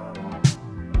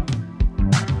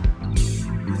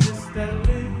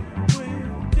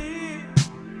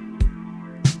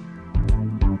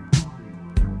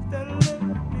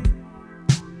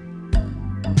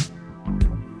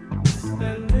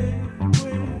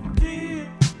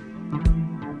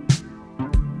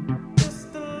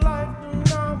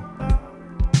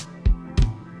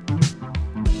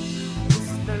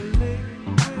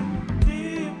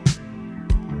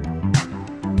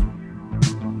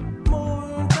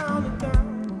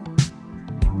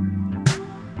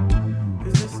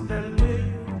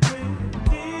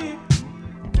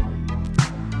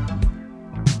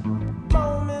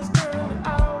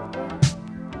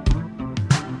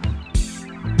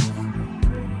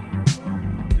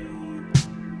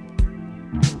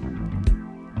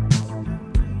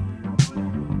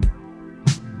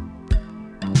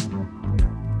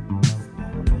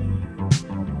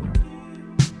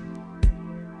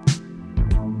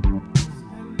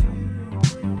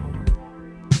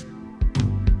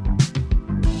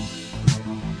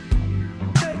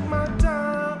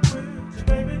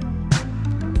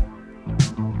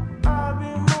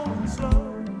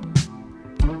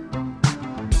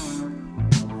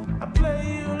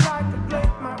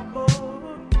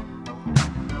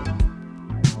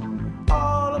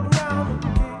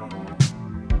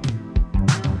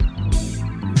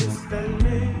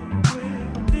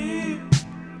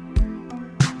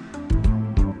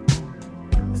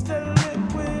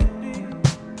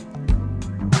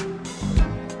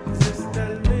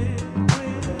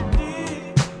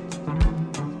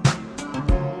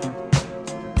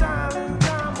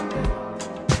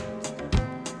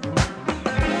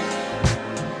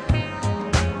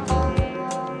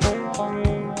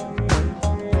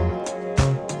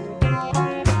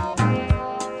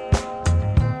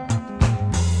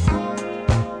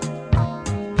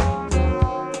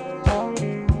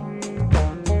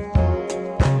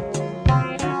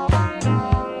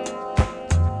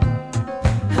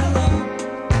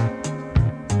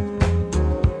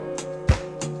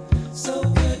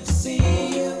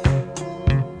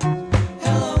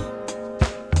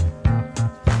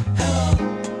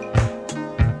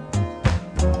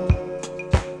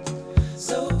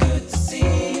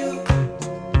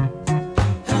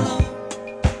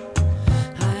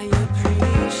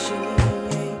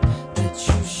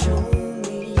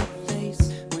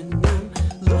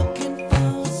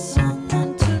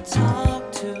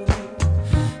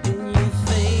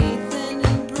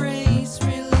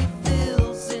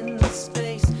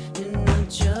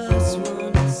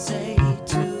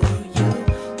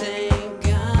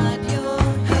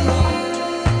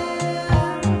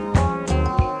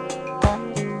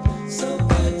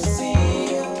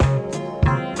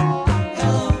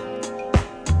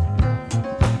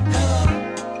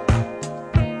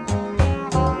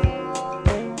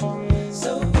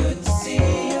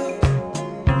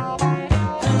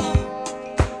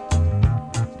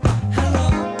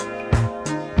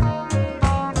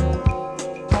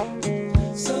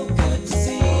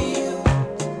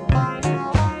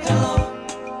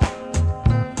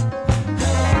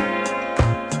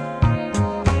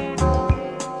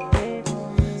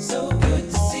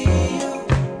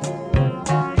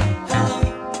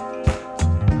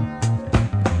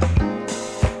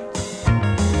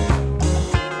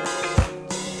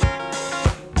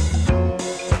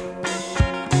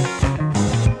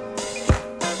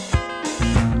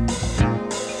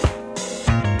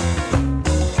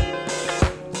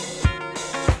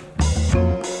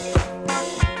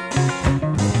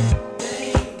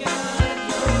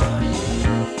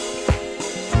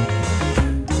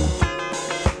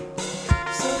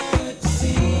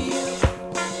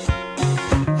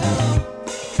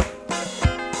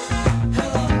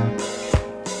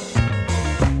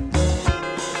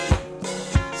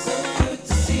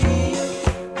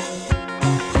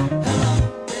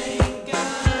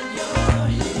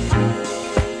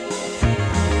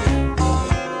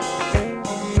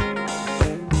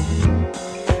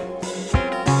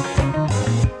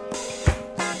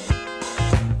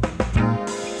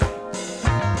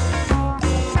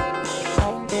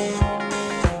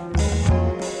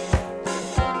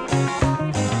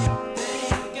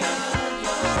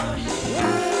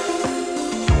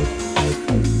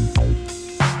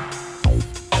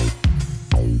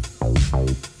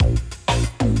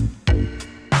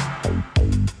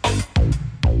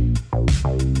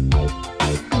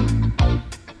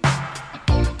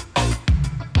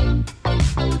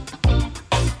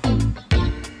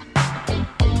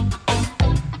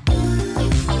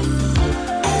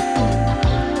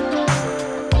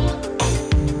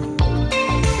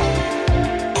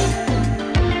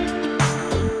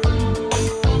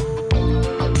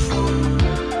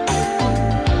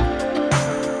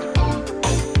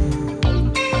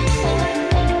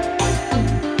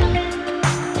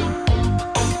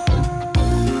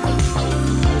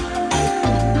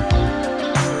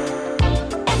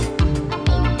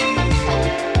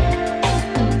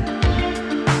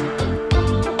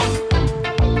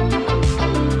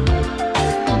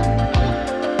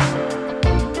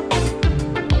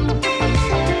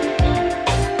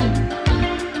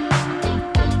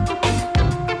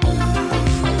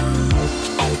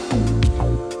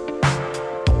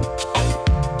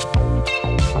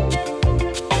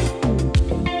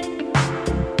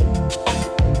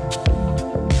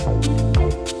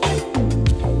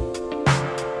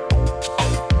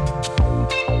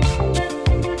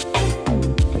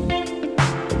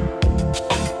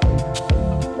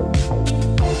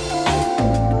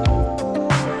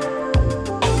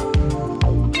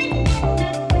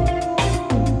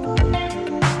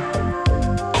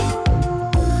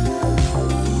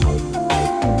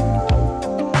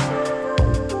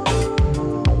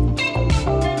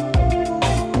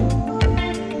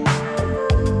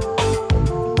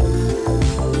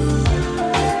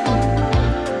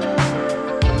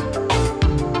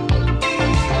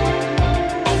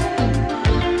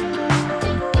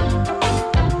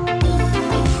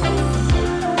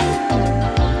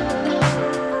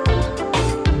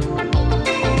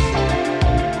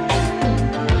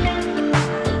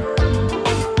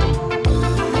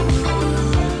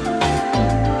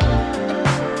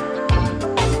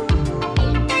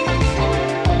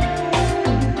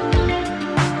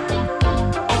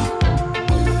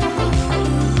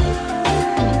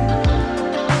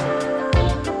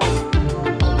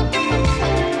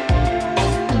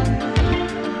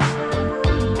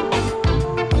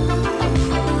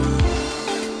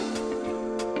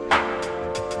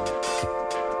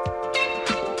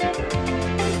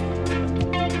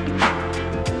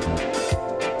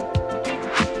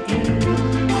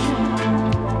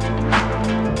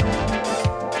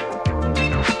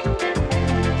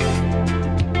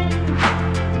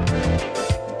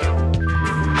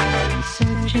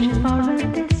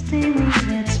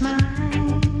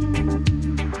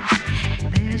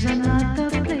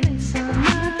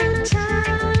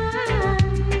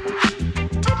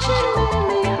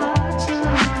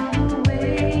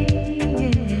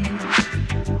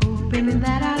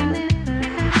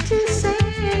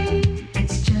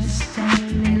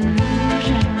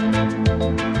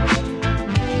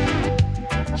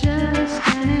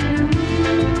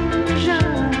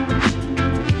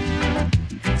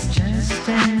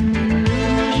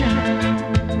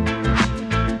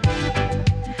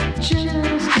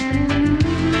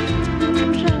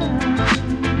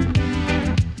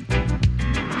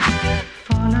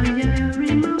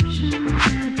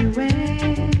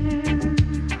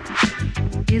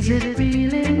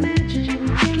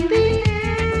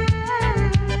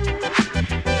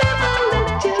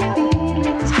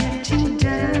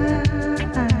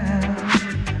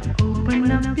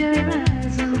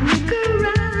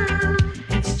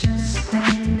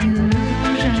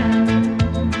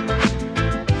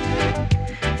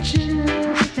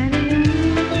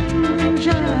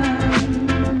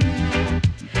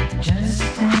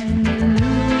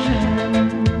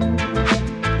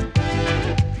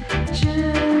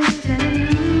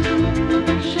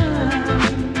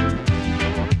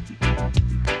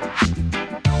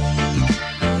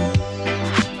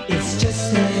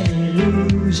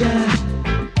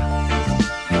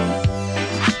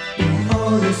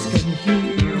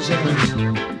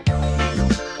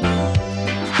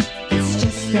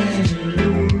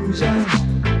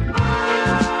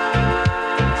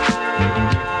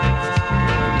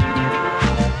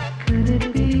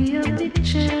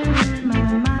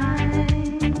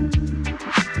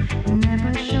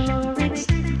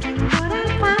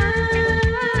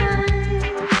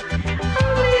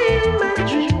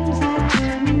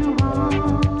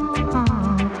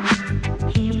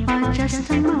Just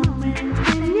a moment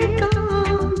when you're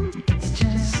gone, it's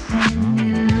just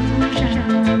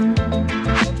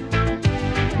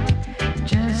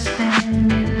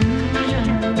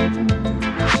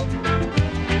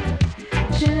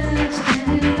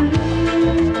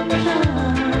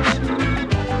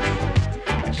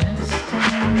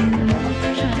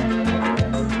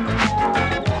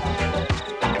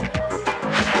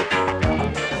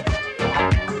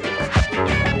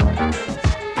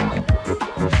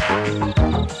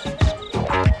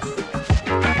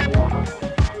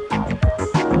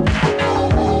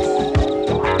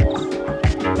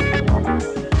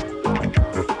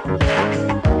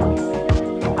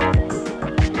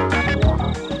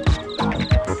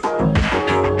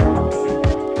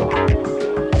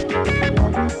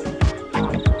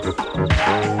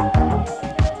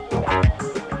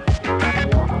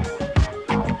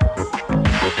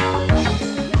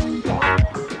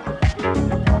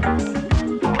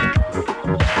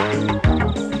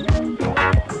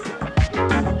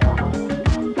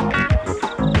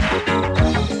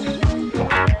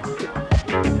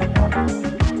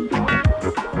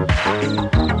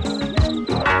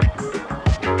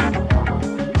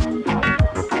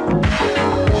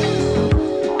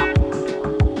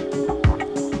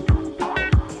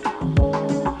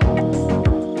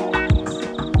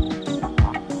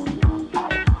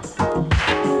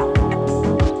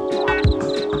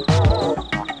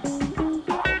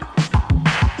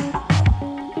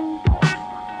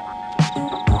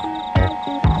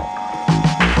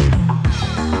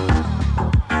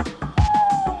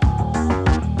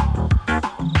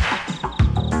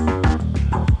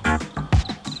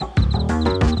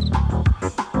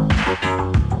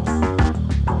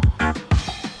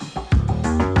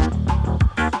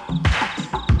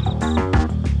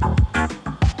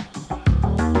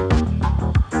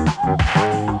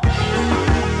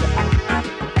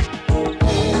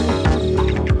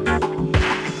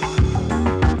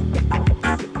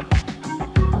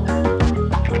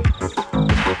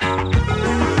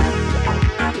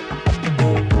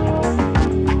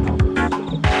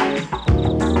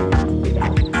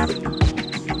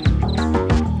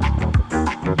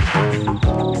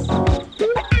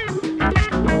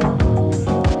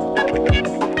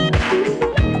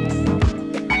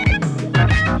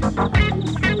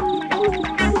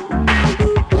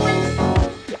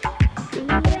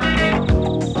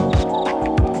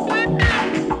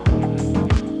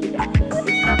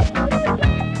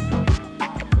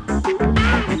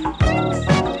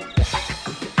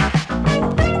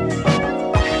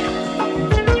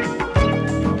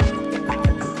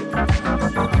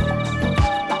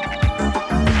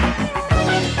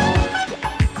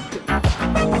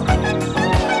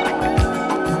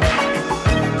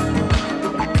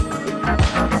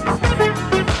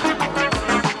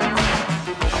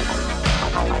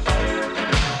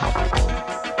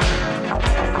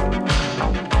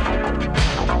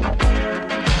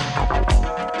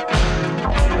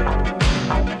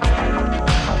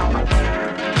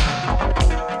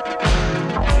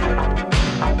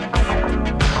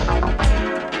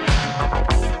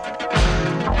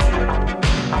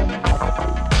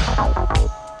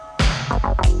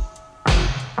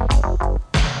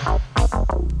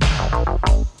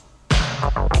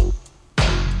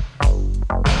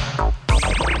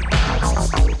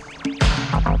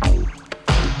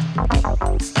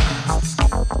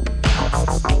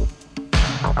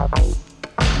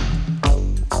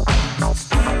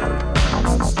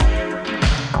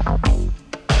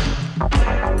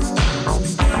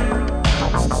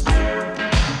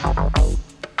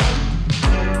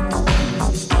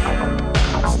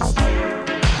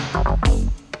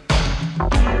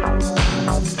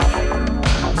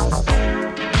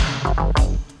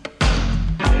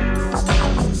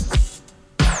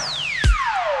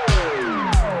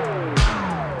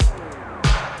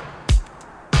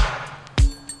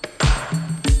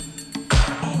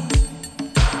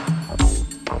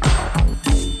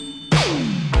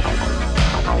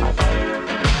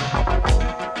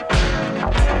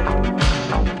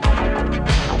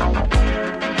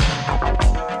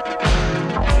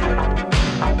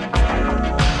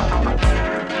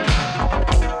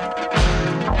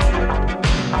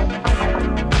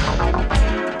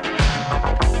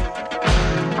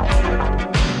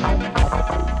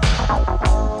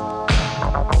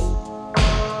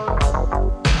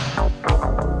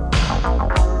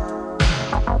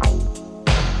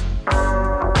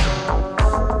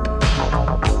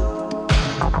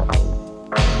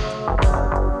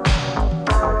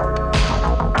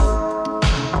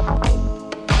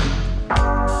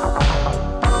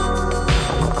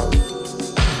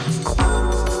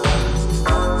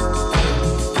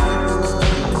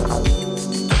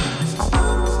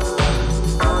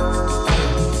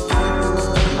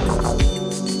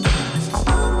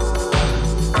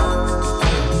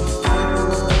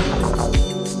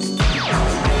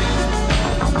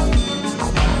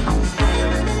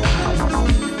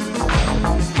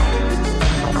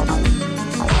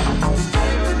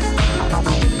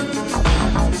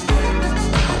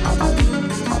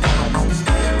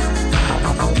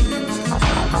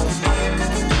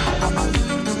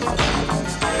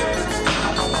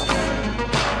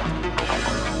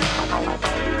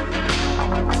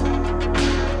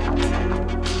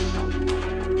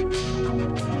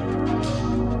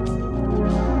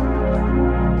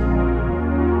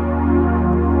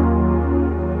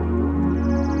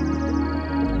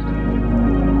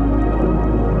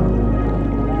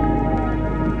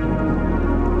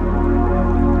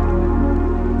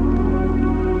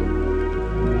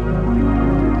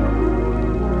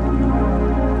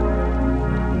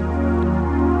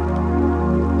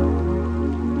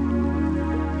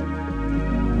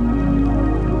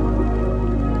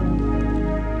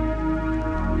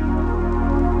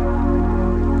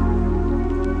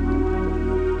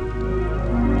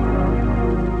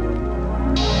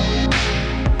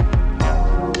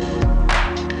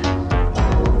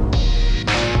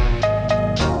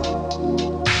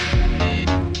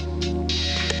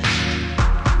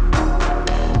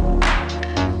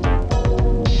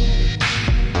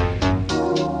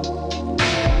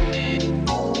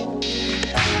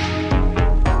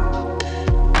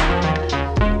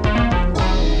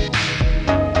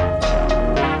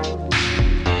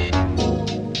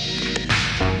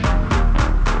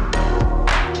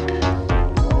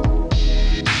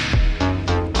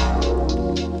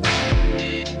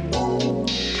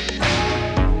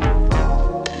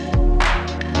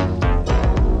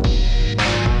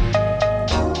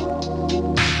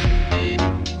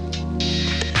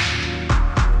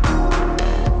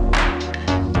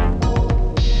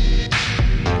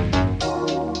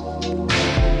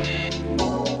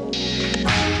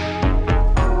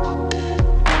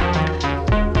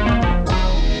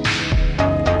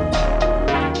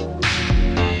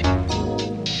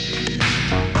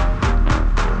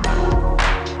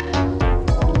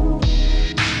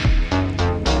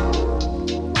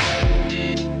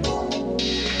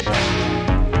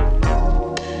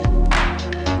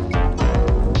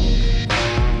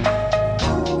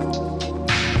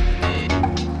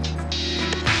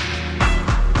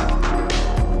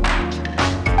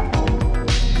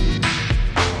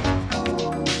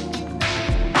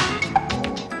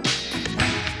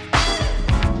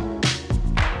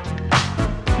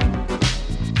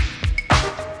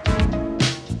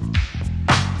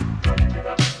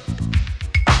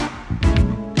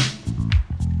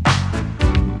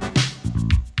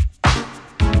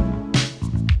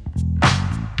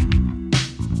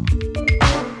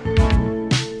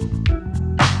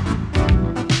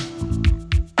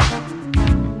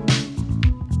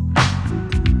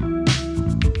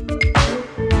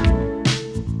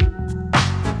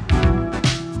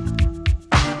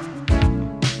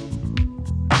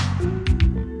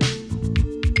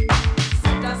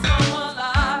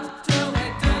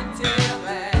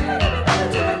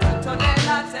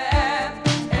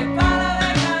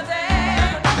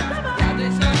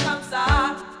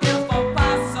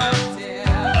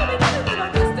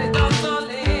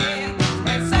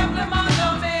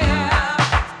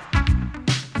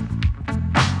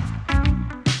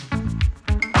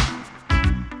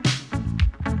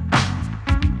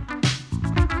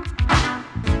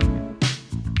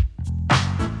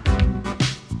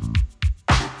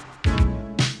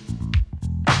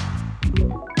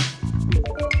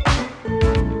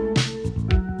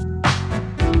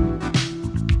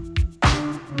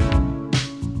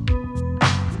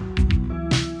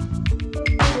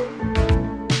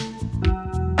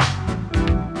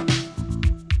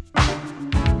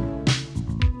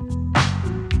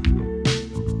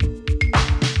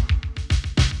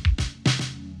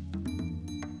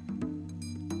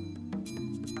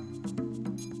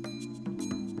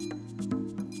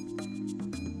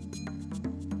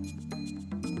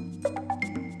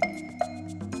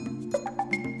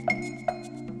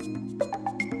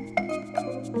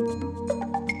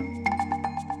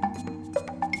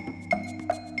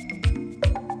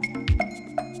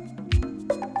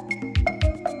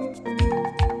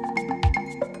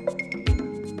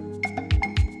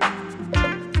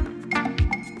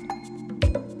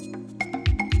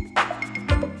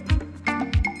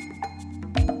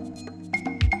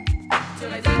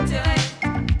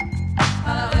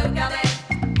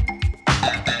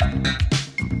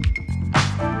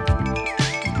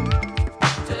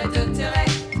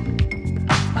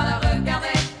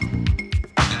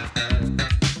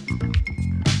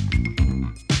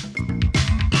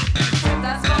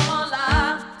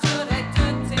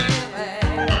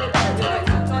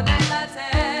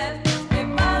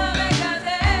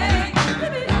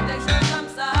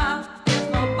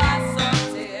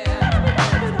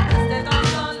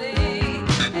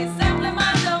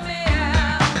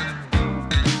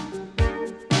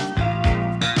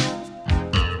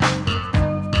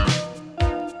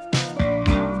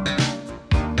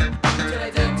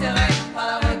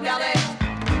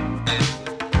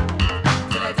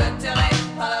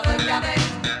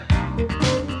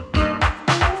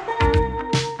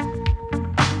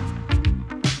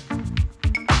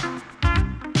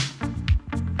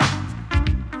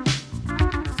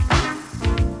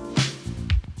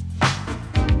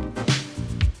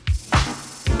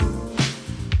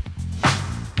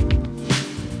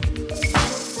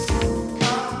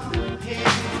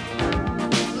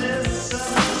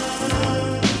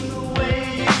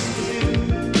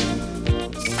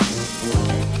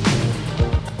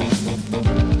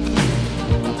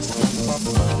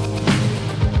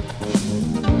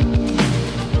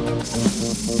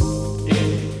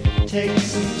take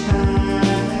some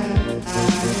time.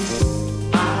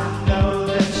 I know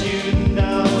that you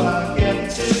know I'll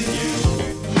get to you.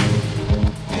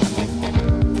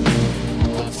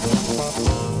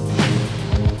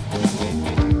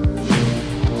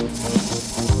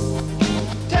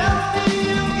 Tell me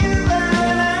you give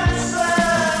an answer.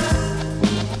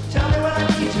 Tell me what I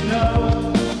need to know.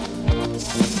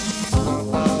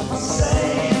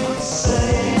 Say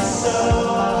so.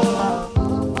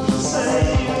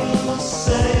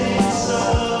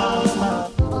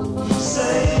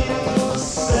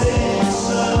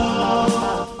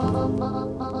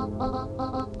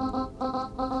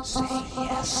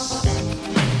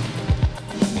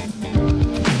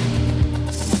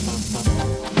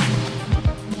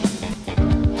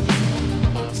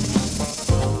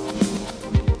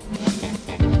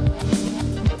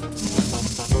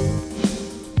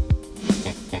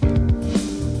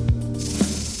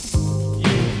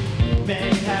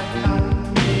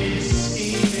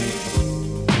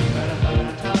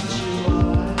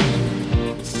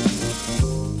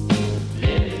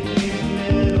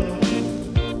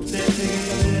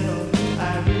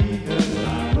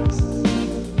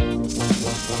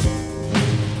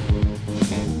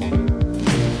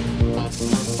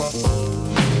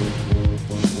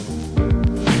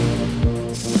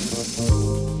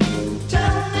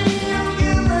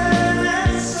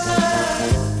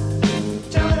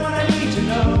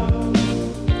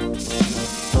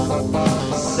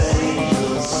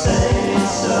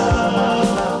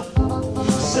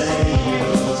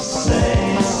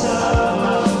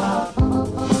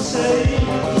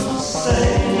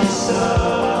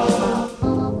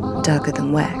 Darker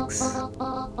than wax,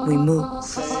 we move.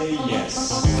 Say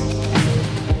yes.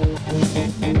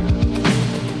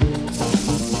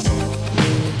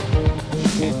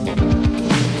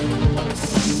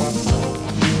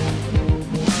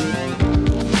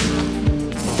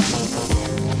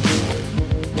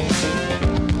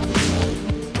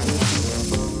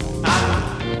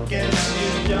 I guess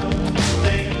you don't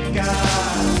think I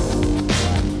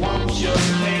want your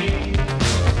hate.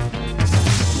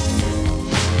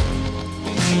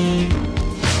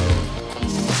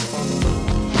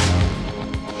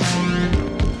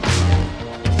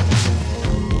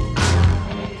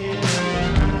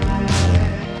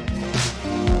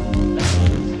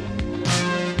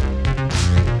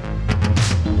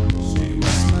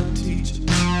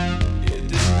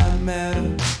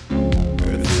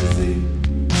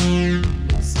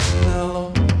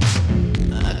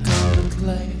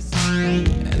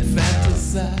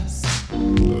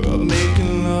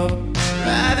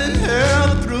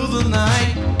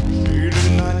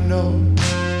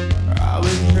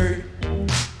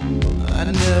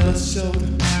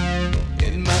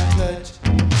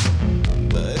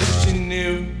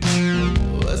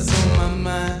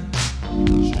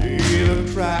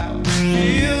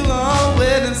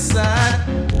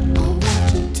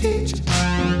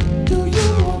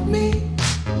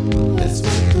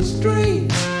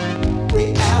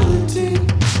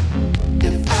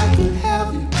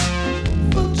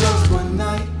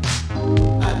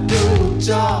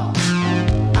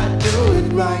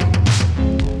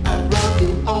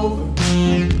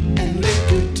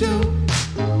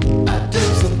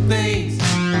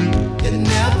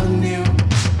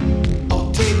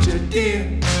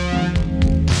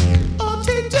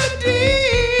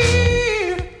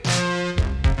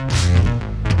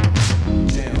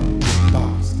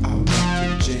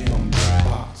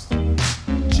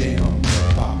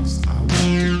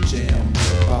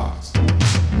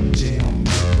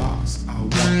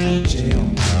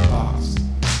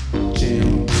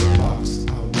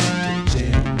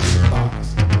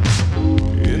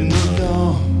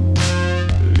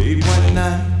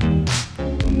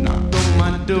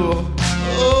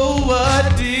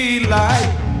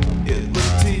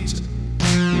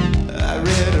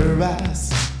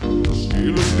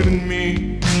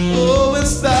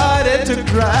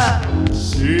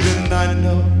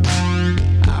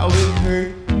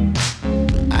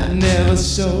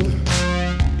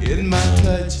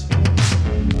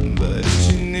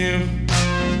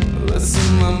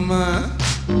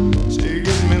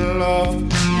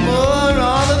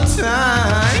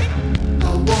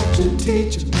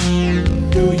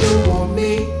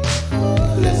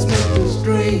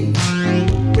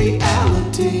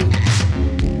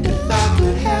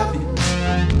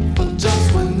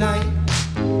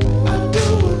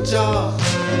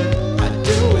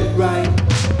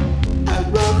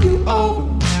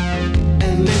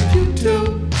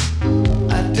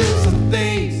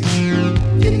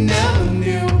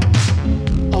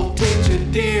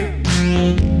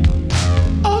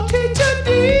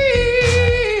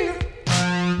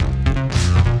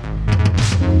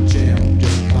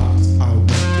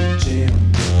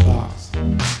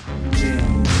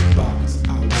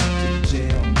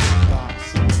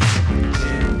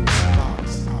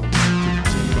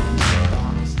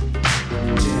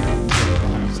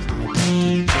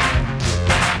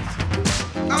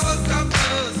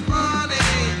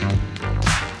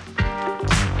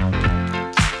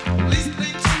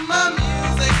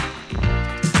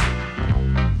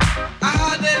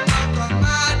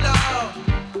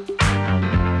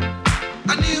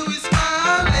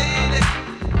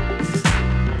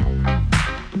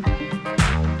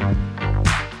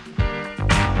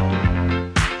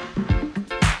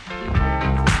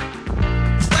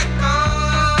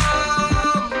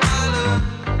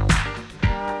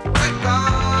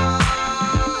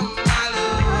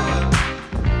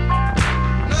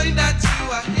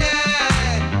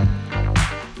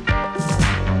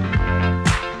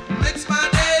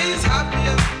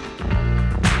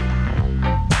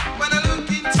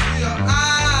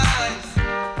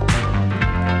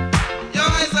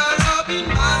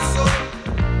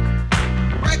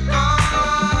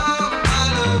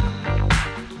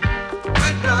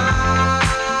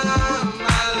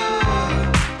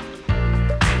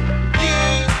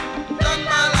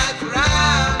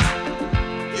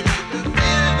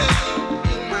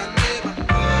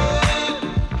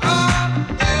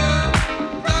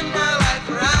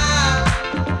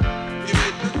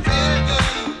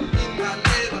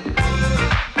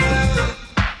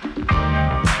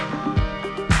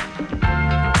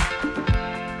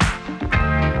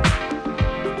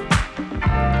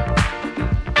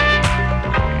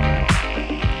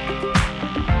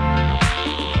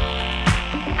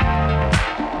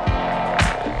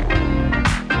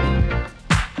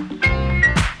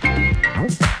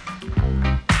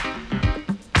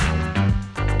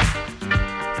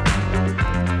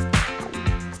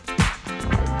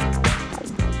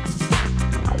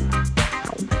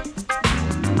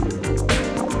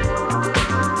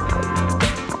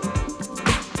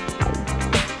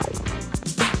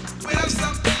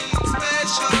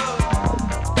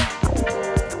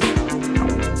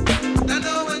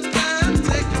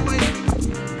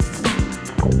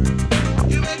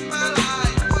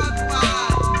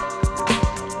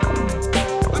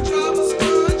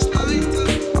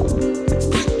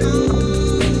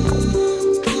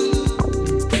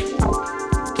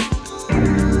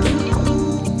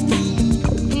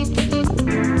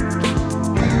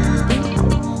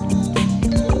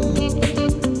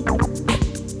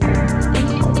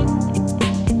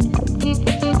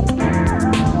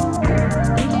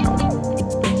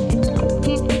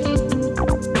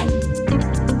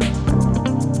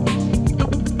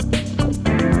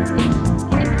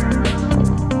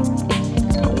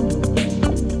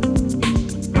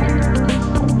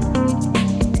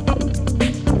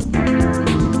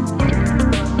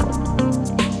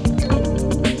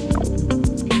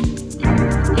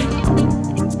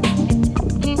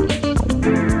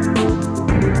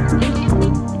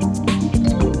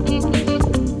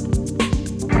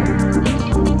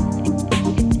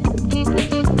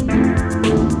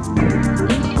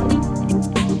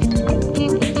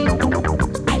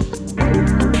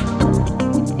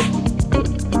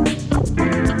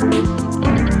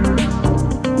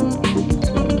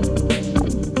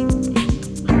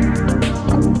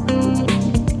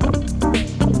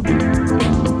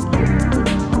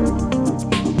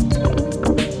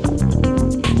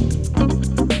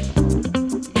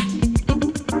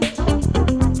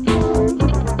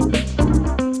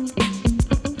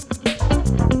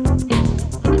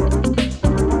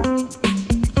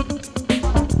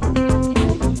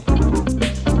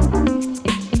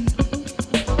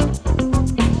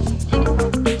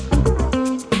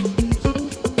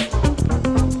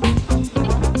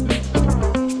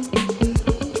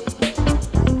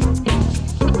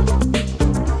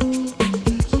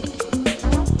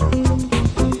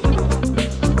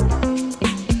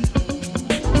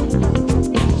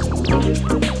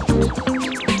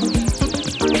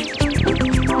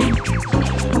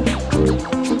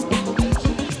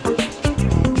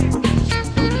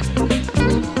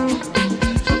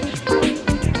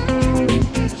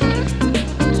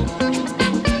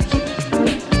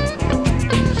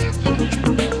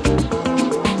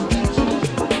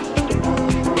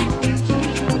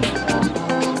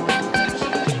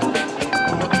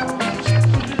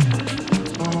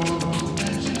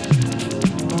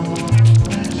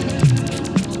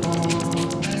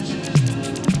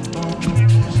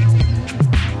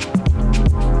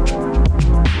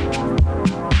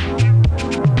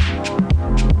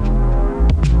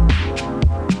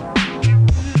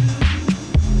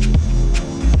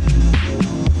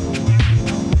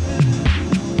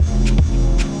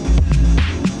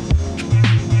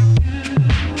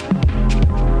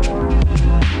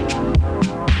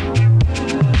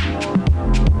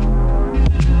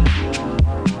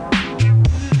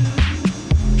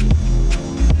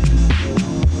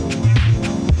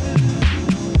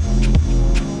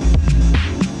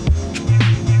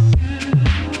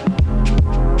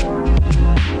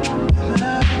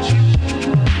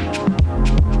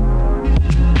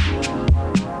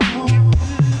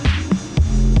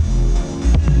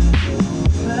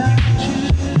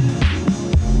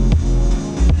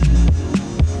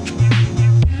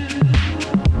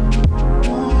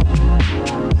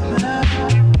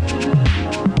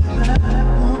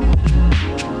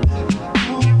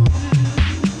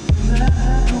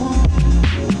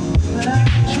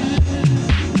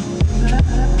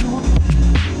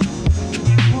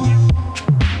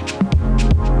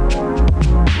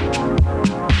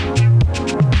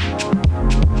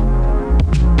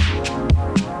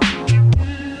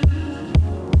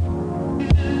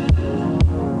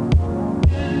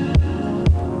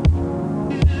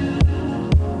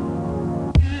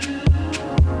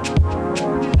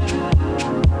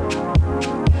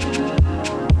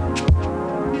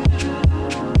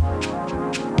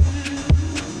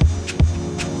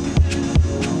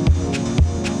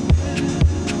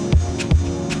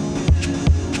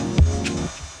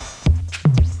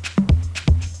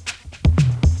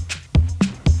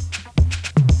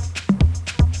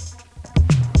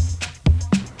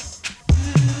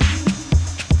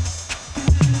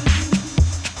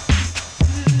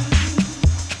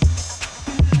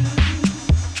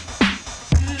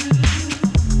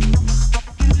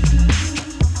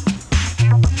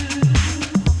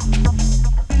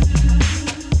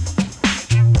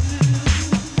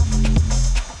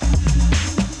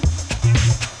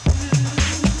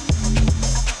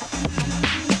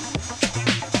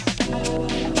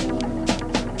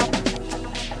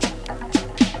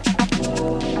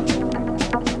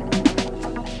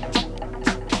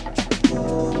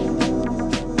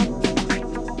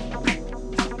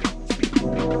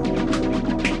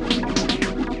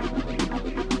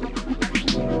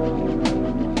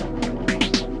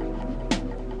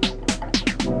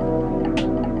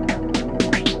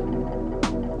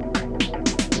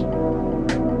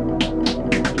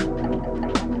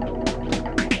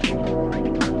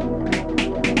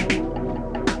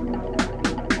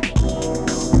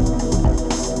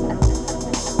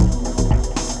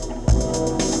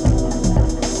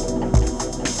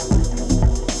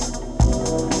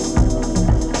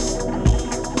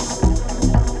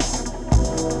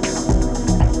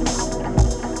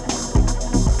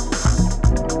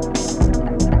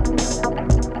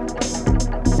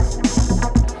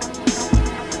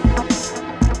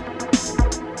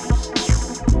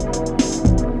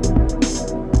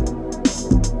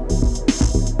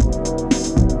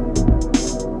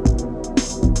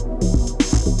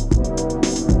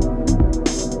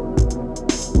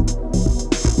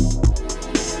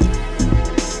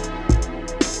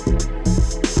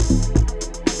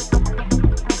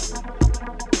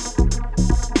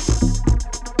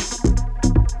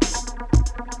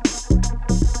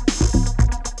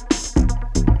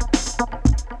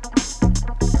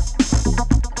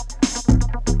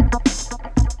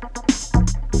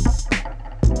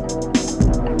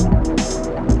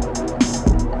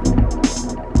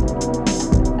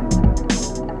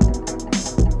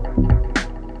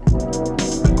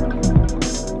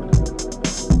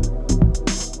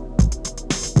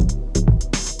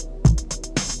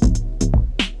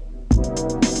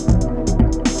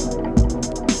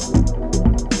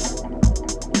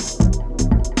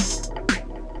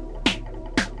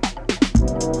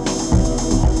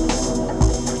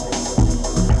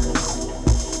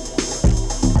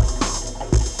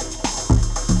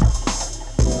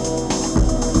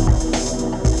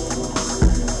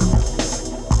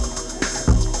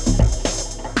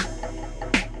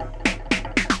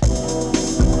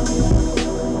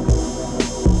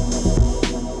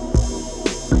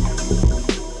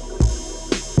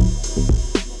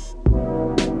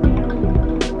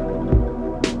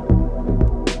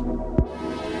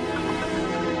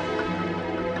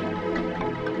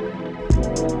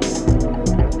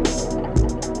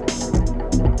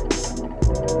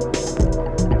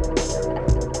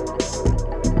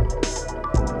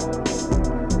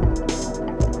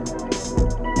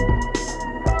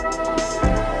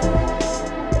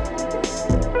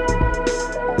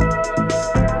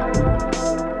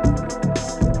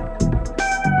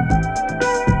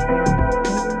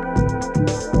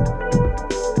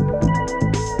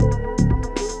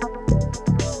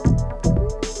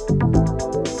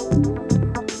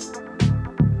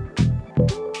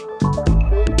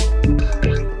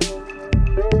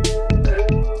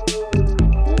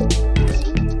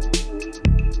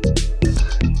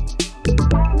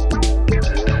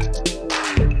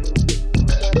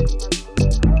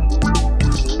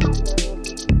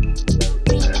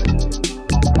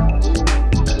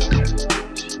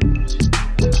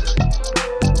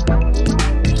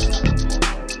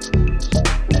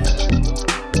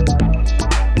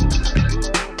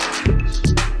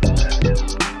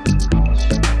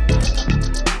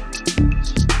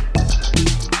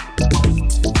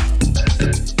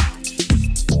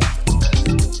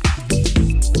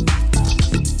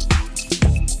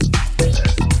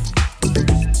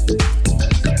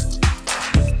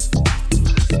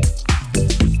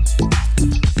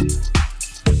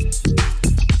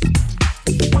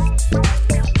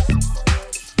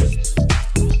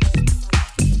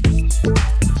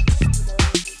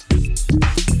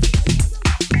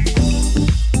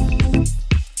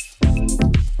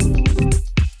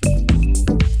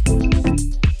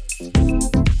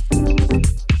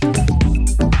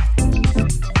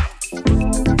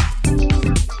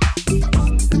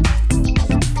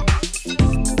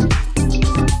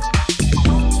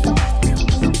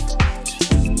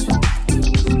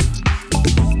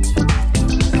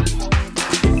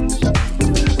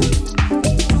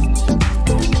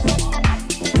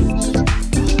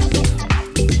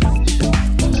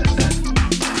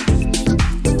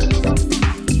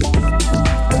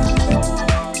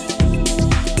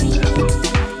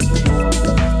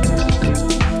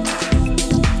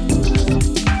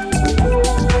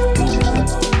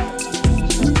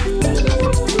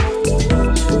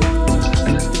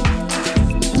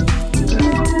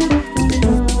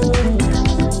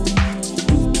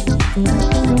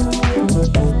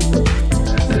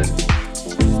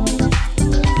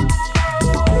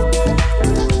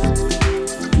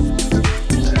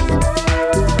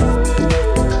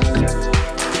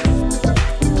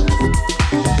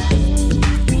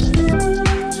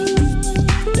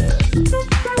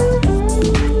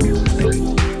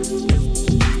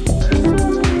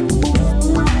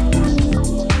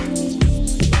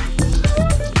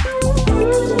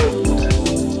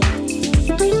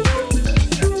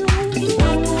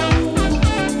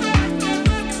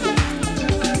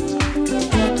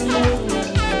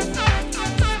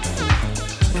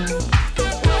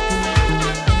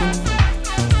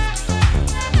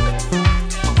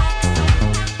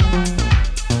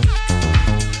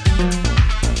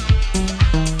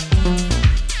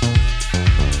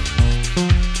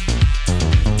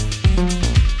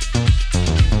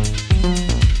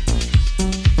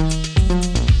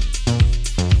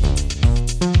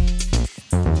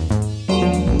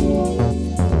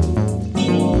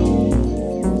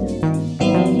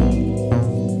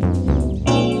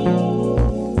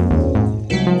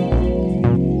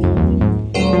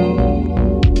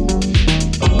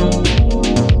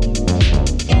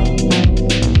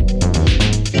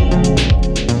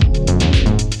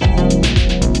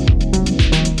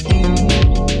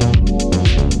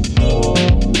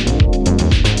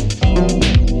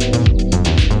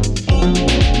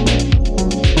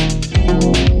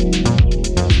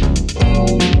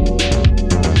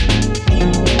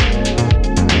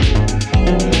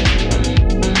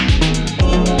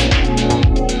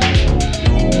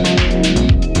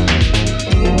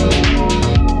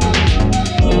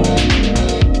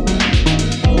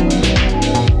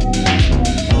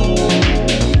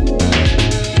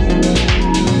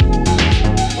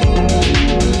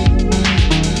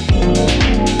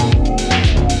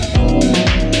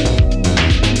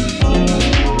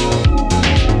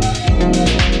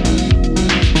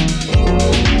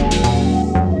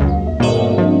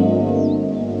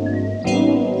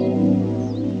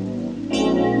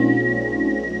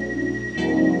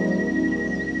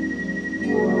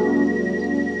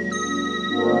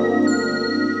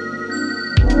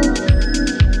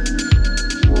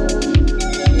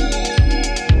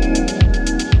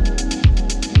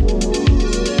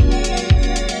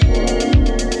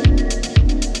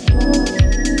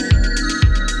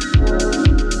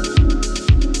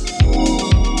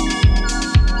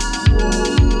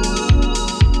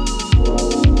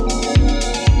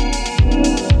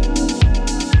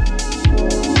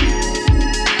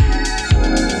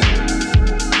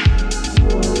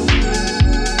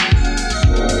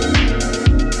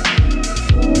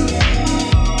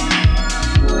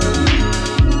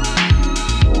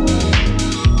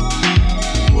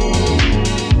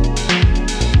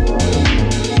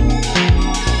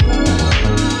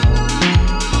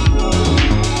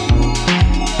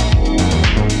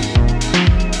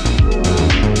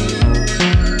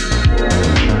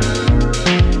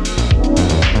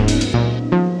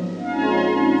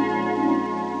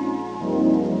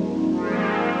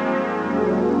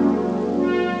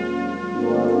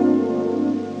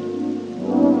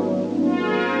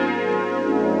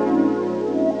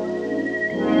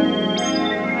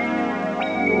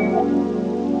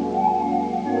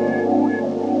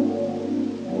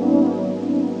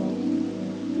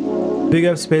 Big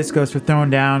up Space Ghost for throwing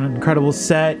down an incredible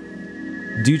set.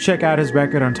 Do check out his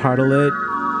record on Tartalit.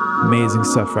 Amazing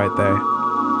stuff right there.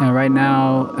 And right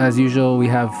now, as usual, we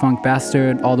have Funk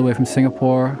Bastard all the way from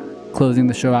Singapore, closing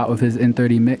the show out with his In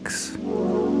 30 mix.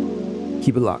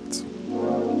 Keep it locked.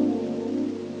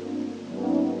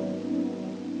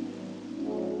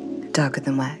 Darker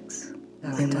than wax.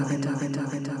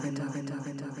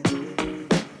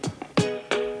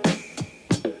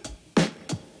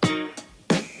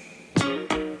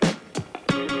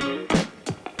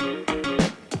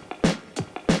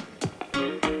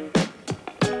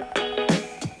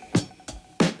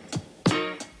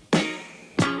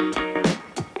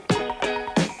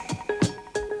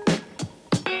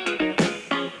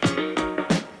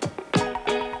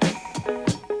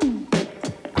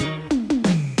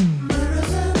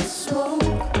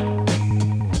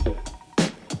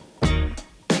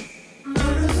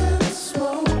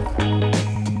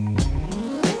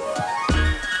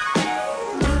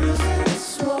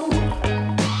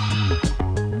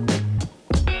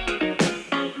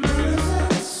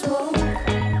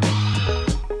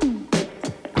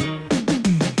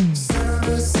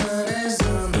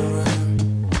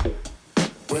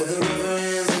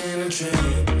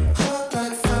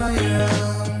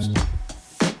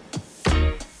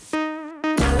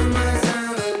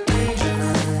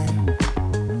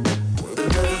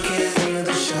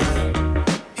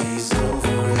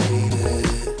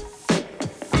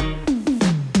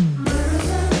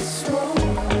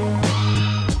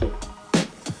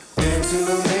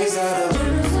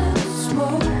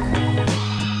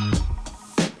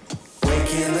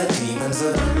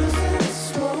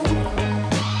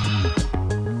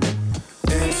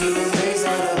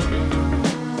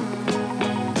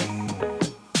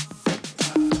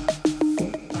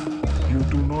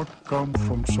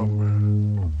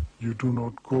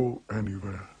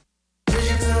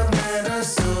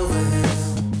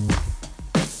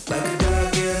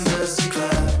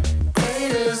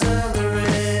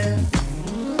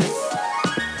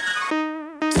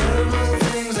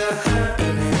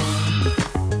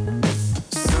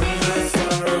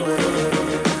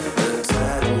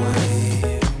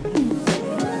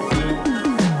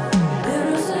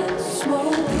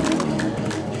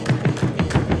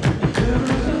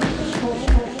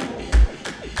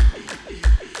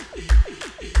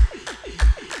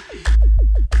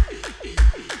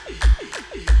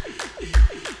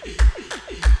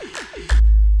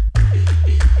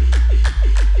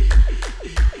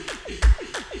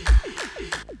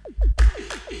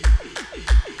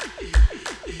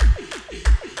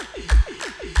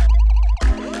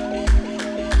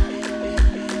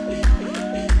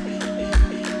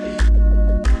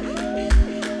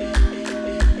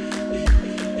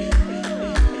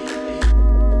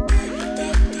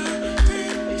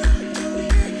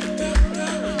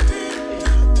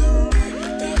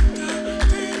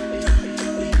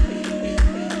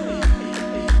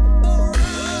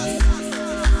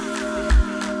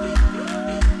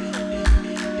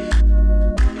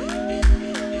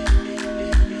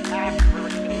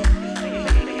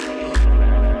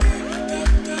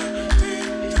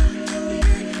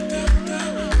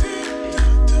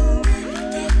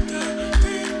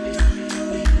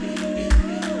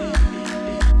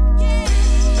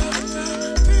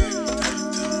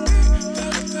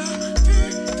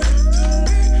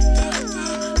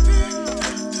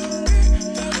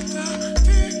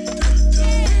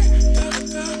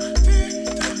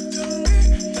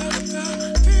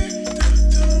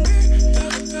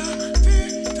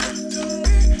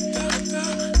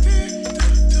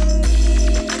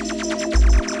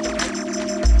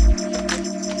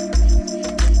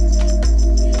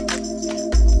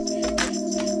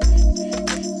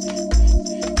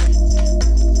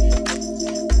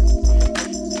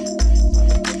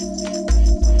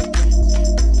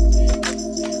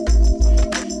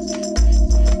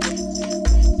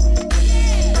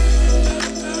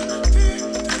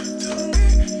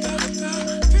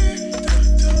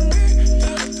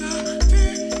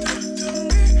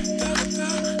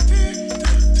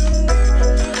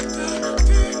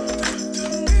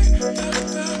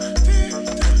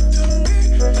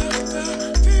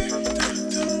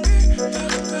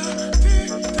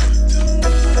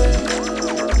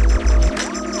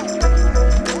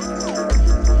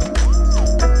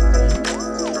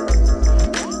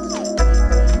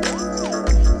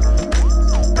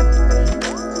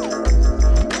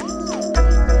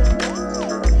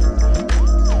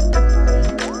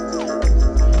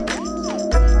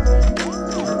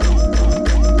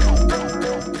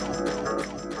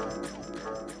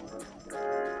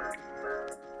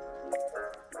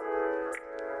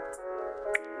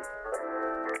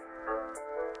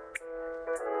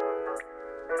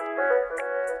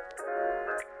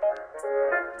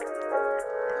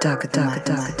 darker than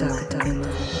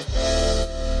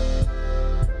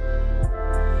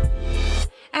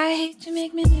I hate to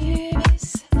make me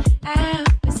nervous. I hope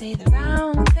I say the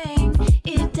wrong thing.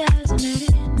 It doesn't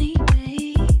matter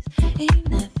anyways. Ain't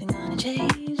nothing gonna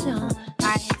change, no.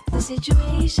 I hate the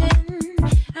situation.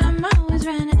 I'm always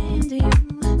running into you.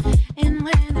 And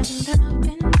when I think I'm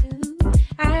open to,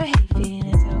 I hate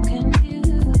feeling so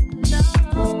confused. No,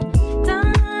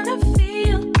 don't wanna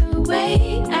feel the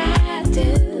way I do.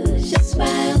 Just what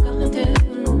I'm going through.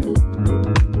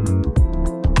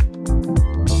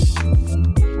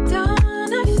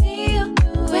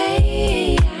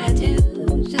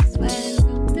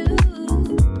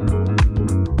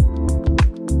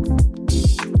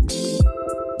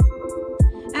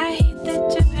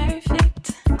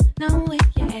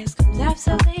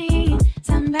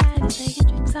 Somebody taking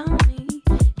drinks on me.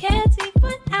 Can't see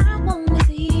what I wanna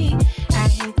see. I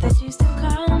hate that you still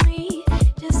call me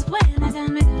just when I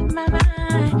done made up my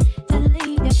mind to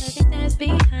leave your perfectness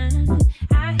behind.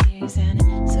 I hear you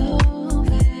sounding so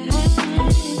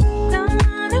fast. Don't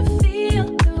wanna feel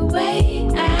the way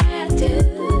I do.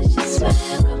 Just what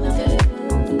I'm going through.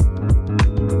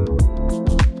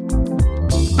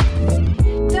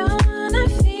 Don't wanna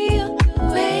feel the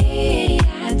way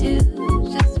I do.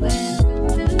 Just what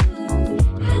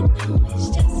it's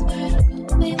just what I'm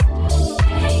going through.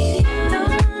 Don't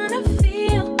wanna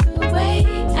feel the way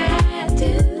I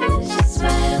do. It's just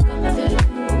what I'm going through.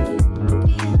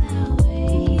 Feel the way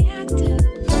I do.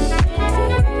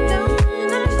 Don't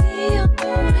wanna feel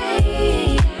the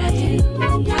way I do.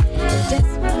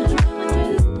 Just what I'm going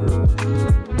through.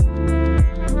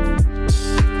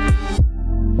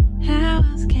 How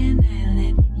else can I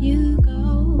let you go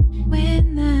when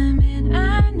the man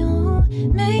I know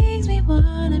makes me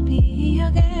wanna be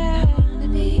your girl? I wanna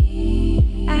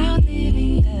be out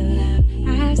living the love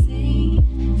I say,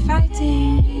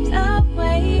 fighting dreams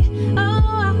away. Oh,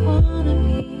 I wanna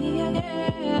be your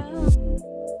girl.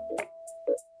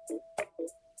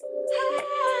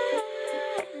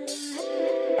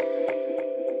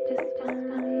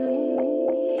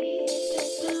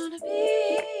 Just wanna be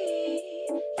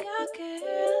your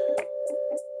girl,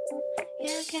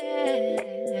 your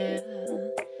girl.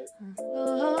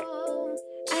 Oh,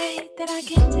 I hate that I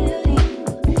can't tell you.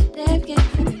 Left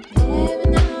guessing you never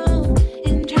know.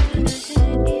 And try not to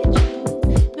let it show.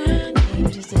 My name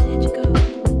just to let you go.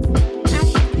 I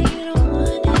hate that you don't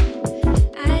want it.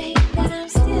 I hate that I'm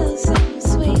still so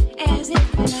sweet. As if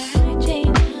I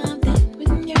changed something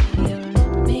when you're here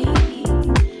with me.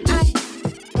 I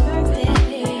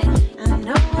birthday. I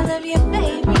know all of your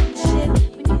favorite shit.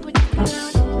 When you put your phone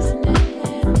on, listen to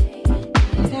that.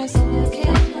 I still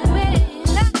can't wait.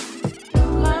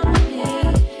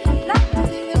 Like to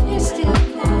think that we're still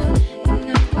cool. And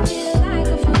I feel like a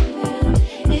fool.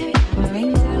 Every time it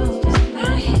rings out,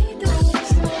 I hate the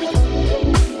voice. I feel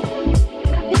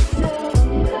so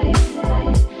like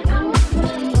I want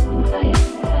to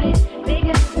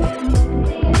bigger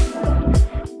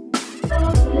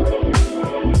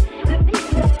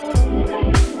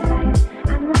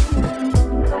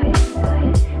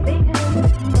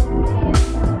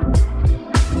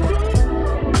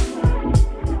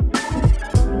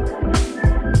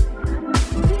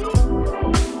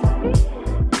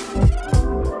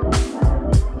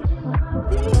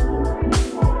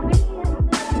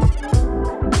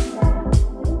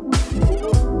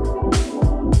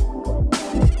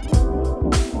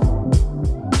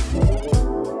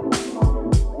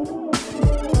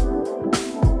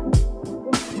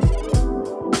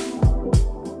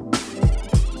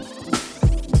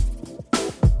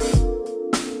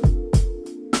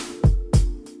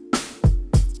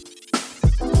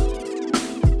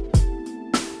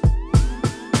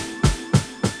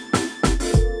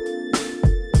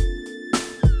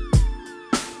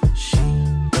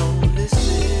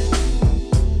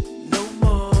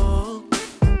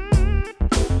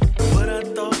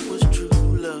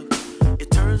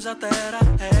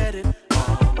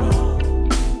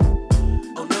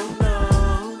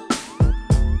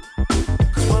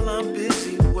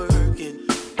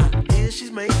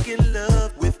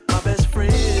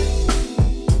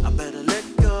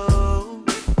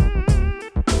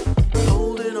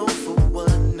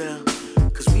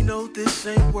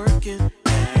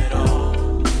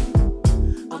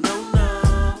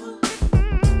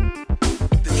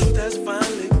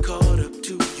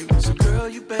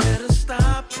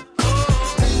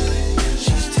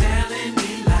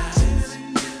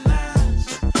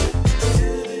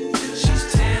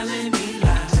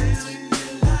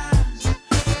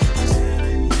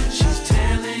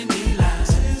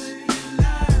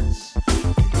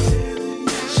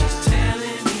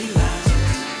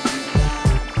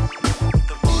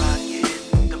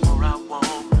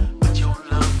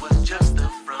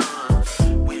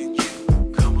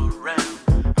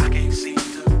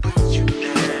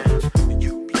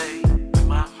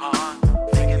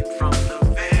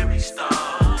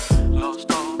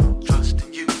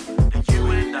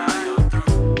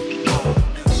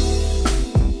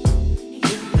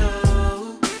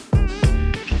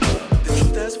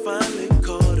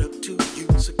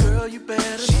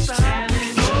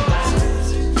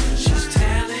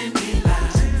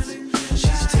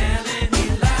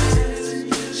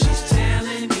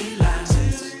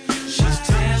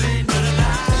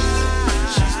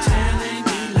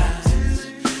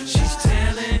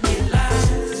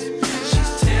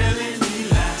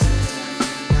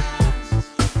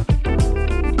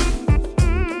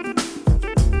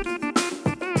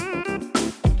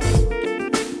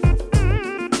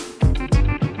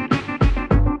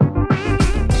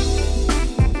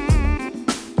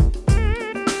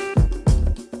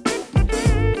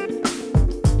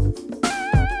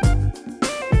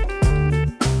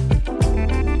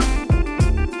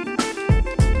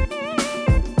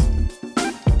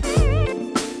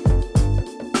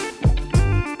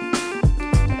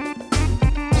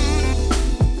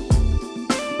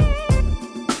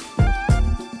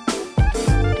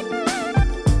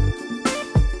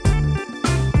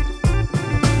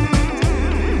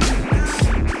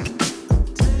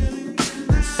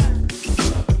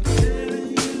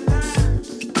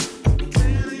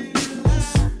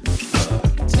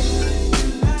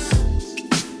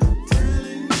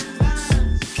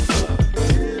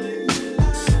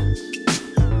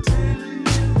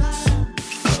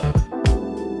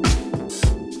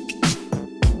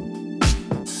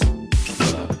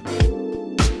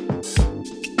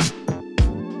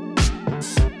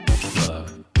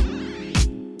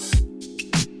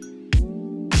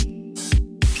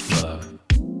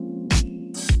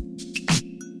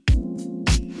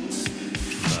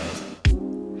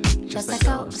Just let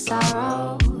go of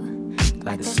sorrow,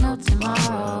 like there's no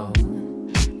tomorrow.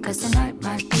 Cause tonight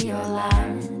might be your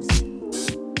last.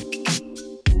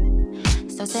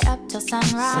 So stay up till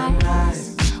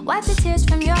sunrise. Wipe the tears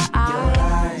from your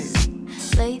eyes.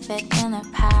 Leave it in the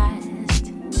past.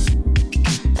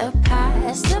 The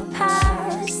past, the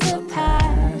past, the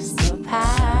past, the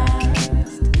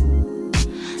past.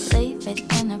 Leave it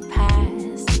in the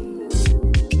past.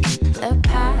 The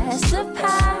past, the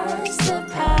past, the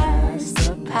past,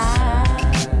 the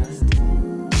past.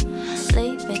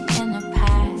 Leave it in the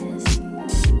past.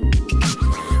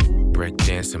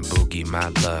 Breakdancing boogie, my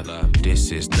love.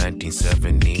 This is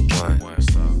 1971.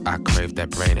 I crave that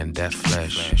brain and that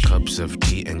flesh. Cups of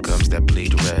tea and gums that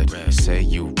bleed red. Say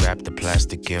you wrap the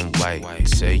plastic in white.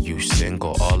 Say you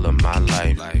single all of my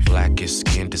life. Blackest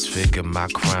skin disfigure my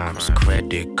crimes.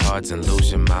 Credit cards and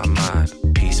losing my mind.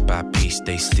 Piece by piece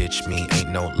they stitch me. Ain't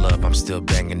no love, I'm still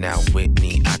banging out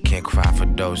Whitney. I can't cry for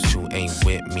those who ain't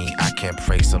with me. I can't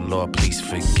praise the Lord, please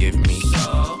forgive me.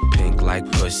 Pink like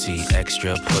pussy,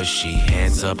 extra pushy.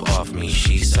 Hands up off me,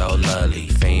 she's so lovely.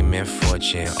 Fame and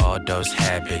fortune, all those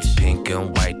habits. Pink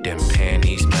and white, them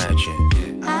panties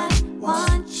matching. I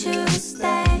want you to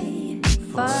stay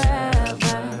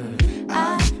forever.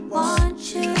 I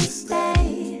want you to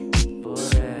stay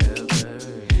forever.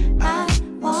 I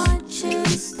want you to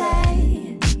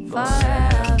stay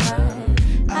forever.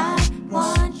 I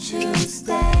want you to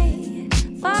stay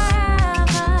forever.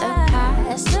 The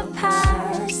past, the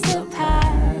past, the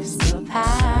past, the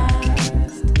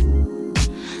past.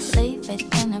 Leave it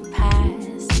in the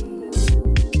past.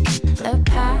 The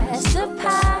past, the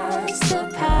past, the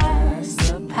past,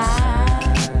 the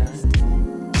past.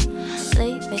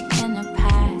 Leave it in the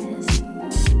past.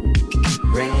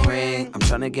 Ring, ring, I'm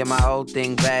tryna get my old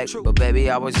thing back. But baby,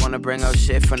 I always wanna bring up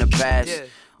shit from the past.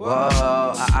 Whoa,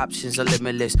 our options are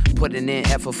limitless. Putting in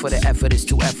effort for the effort is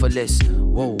too effortless.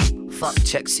 Whoa, fuck,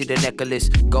 check, see the necklace.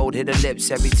 Gold hit her lips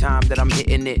every time that I'm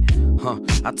hitting it.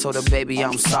 I told her, baby,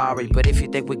 I'm sorry. But if you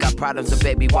think we got problems, then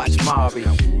baby, watch Mari.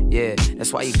 Yeah,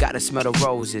 that's why you gotta smell the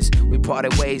roses. We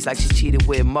parted ways like she cheated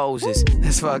with Moses.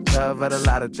 That's fucked up, but a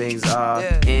lot of things are.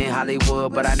 In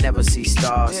Hollywood, but I never see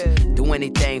stars. Do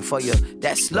anything for you,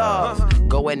 that's love.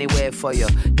 Go anywhere for you,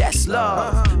 that's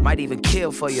love. Might even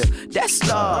kill for you, that's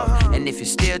love. And if you're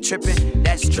still tripping,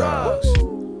 that's drugs.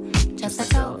 Just let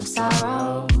go of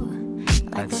sorrow,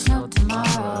 like there's no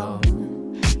tomorrow.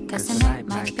 Cause tonight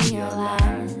might be your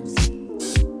last.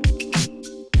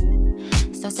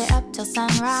 So stay up till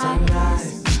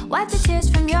sunrise. Wipe the tears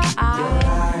from your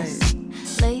eyes.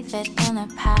 Leave it in the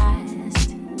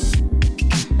past.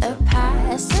 The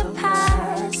past, the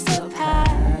past, the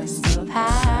past, the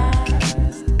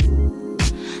past.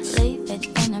 Leave it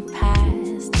in the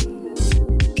past.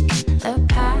 The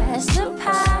past, the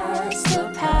past, the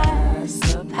past,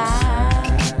 the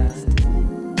past.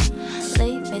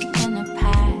 Leave it in the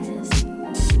past.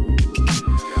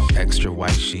 Extra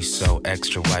white, she's so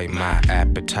extra white. My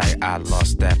appetite, I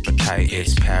lost appetite.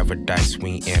 It's paradise,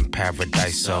 we in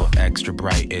paradise. So extra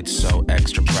bright, it's so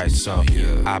extra bright. So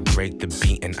I break the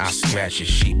beat and I scratch it.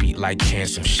 She beat like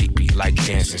handsome, she beat like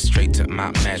dancing. Straight to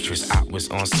my mattress, I was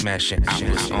on smashing. I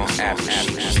was on after,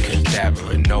 she was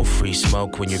cadaver. No free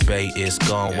smoke when your bae is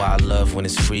gone. Wild love when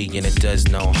it's free and it does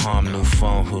no harm. New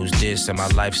phone, who's this? And my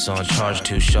life's on charge.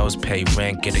 2 shows, pay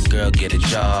rent, get a girl, get a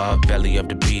job. Belly of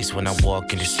the beast when I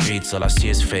walk in the streets. All I see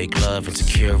is fake love and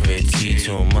security.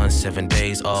 2 months, 7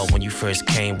 days, all when you first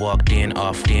came. Walked in,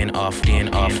 off, in, off, in,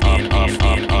 off, in, off,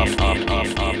 in, off, in, off,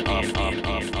 in, off, in,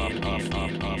 off, in, off,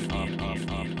 in, off,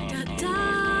 in. The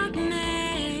darkness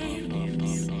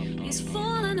is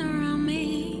falling around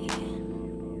me,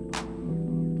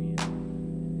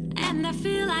 and I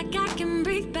feel like I can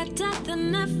breathe better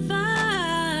than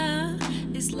ever.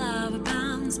 This love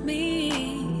abounds me.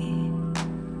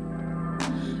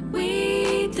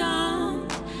 We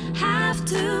don't have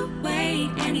to wait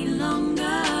any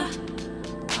longer.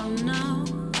 Oh no,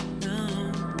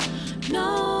 no,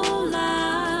 no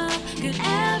love could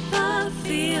ever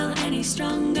feel any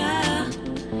stronger,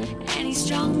 any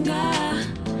stronger.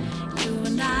 You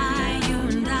and I, you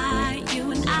and I,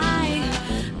 you and I,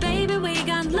 baby, we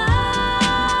got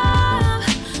love,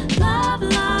 love,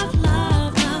 love,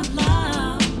 love, love,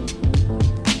 love.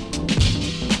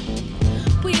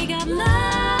 We got love.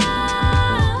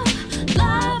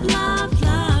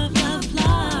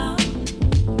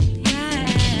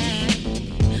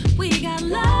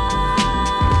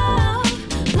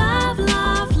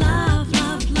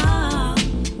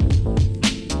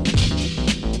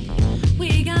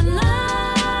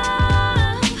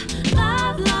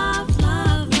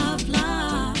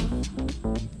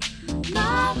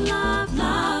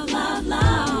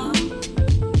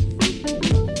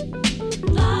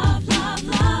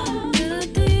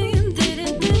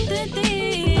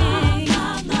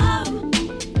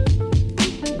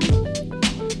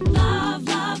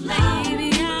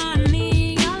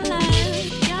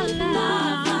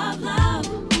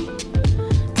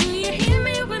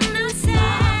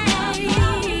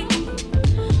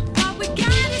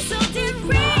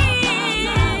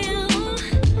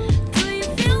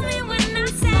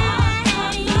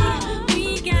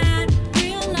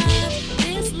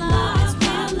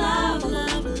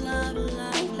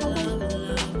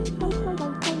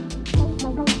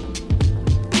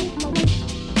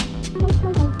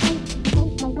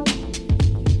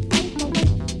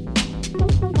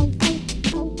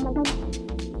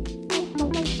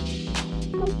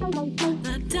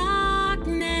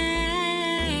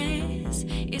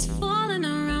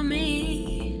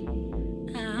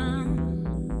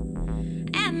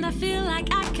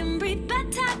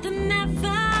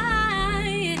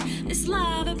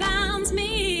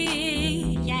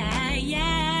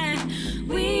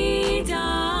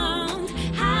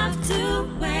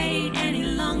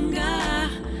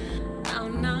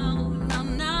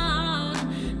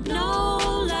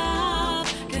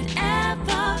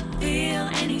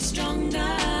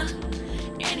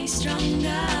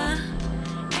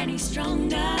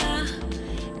 stronger,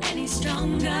 any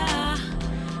stronger.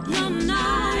 No, no,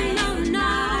 no,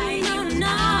 no, no,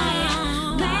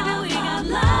 no. Baby, we got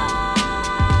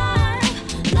love,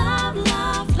 love,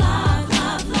 love, love,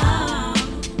 love, love.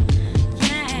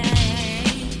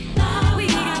 Yeah, we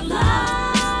got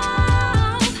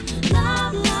love,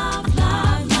 love, love,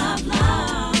 love, love,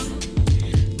 love.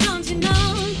 Don't you know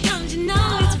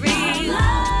it's real?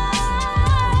 Love,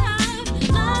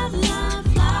 love, love,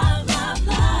 love,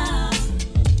 love.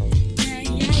 Yeah,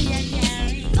 yeah, yeah,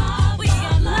 yeah. We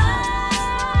got love,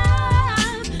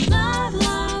 love,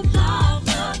 love, love,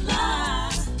 love,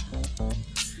 love.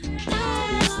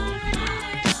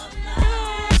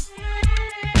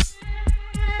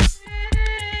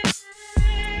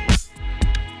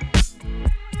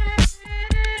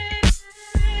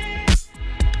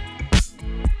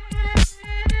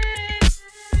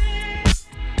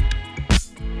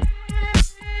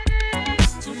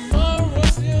 Tomorrow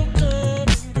will come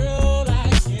and girl, I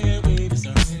can't wait. It's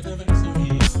our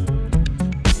anniversary.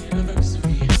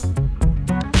 Anniversary.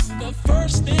 The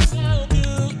first thing I'll do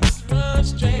is run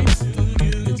straight to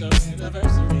you. It's our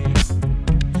anniversary.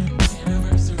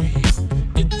 Anniversary.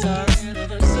 It's our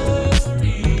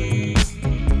anniversary.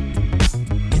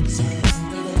 It's our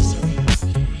anniversary.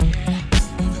 Yeah,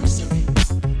 anniversary.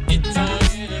 It's our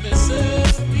anniversary.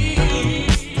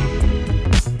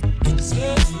 It's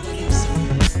our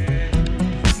anniversary.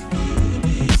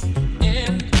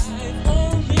 And I've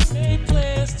only made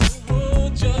plans to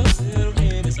hold your little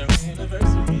hand. It's our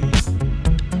anniversary.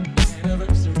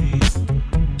 Anniversary.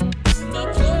 The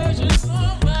pleasure's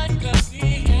all mine 'cause we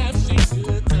have seen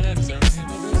good times. It's our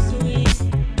anniversary.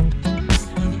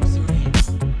 Anniversary.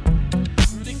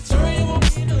 Victoria won't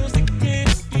be no secret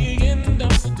at the end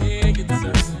of the day. It's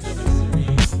our anniversary.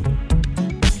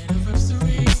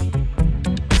 Anniversary.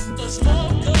 The small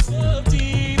cup of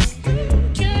tea you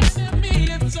can't have me.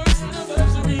 It's our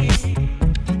anniversary.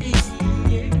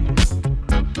 Yeah.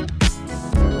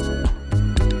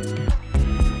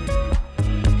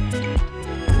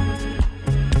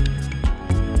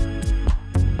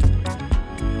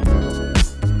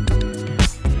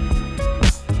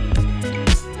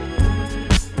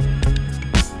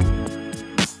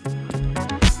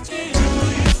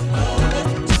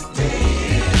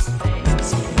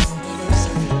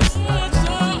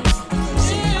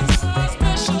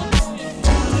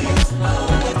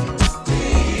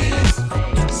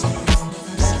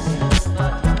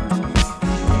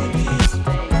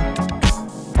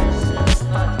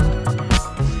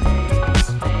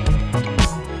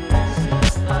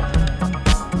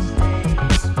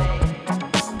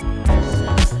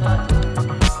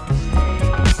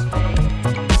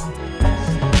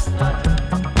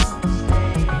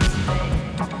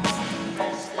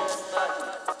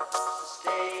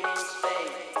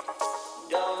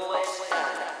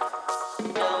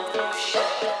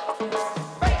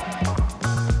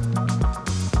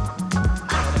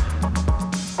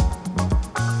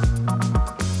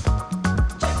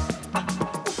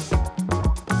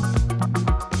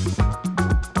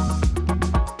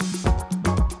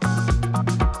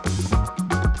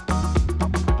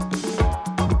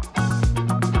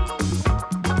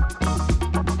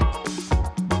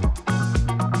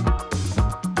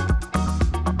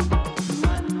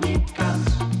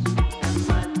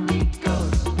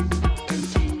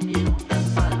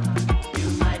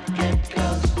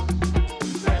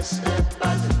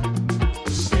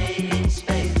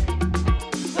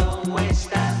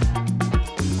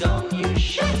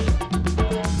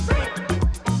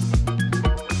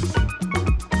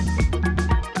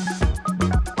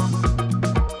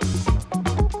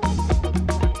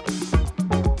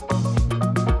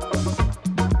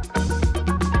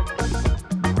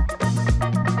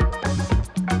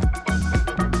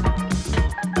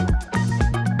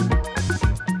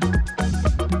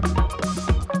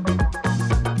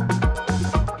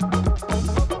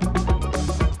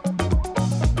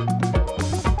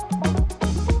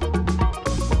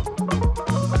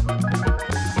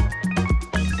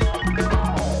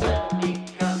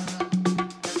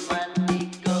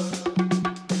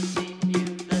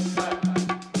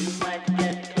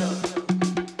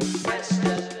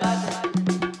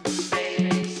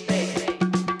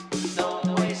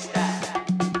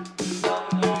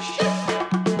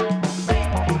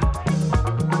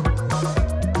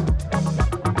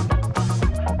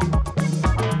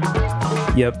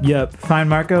 Yep. Find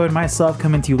Marco and myself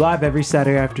coming to you live every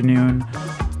Saturday afternoon,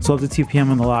 12 to 2 p.m.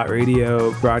 on The Lot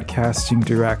Radio, broadcasting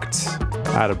direct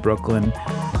out of Brooklyn,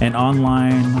 and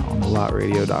online on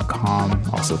thelotradio.com,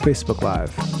 also Facebook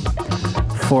Live.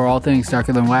 For all things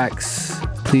Darker Than Wax,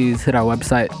 please hit our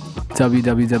website,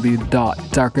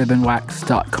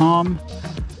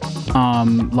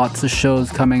 www.darkerthanwax.com. Lots of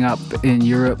shows coming up in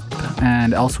Europe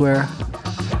and elsewhere.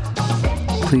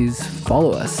 Please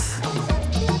follow us.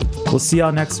 We'll see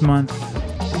y'all next month.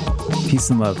 Peace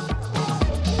and love.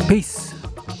 Peace.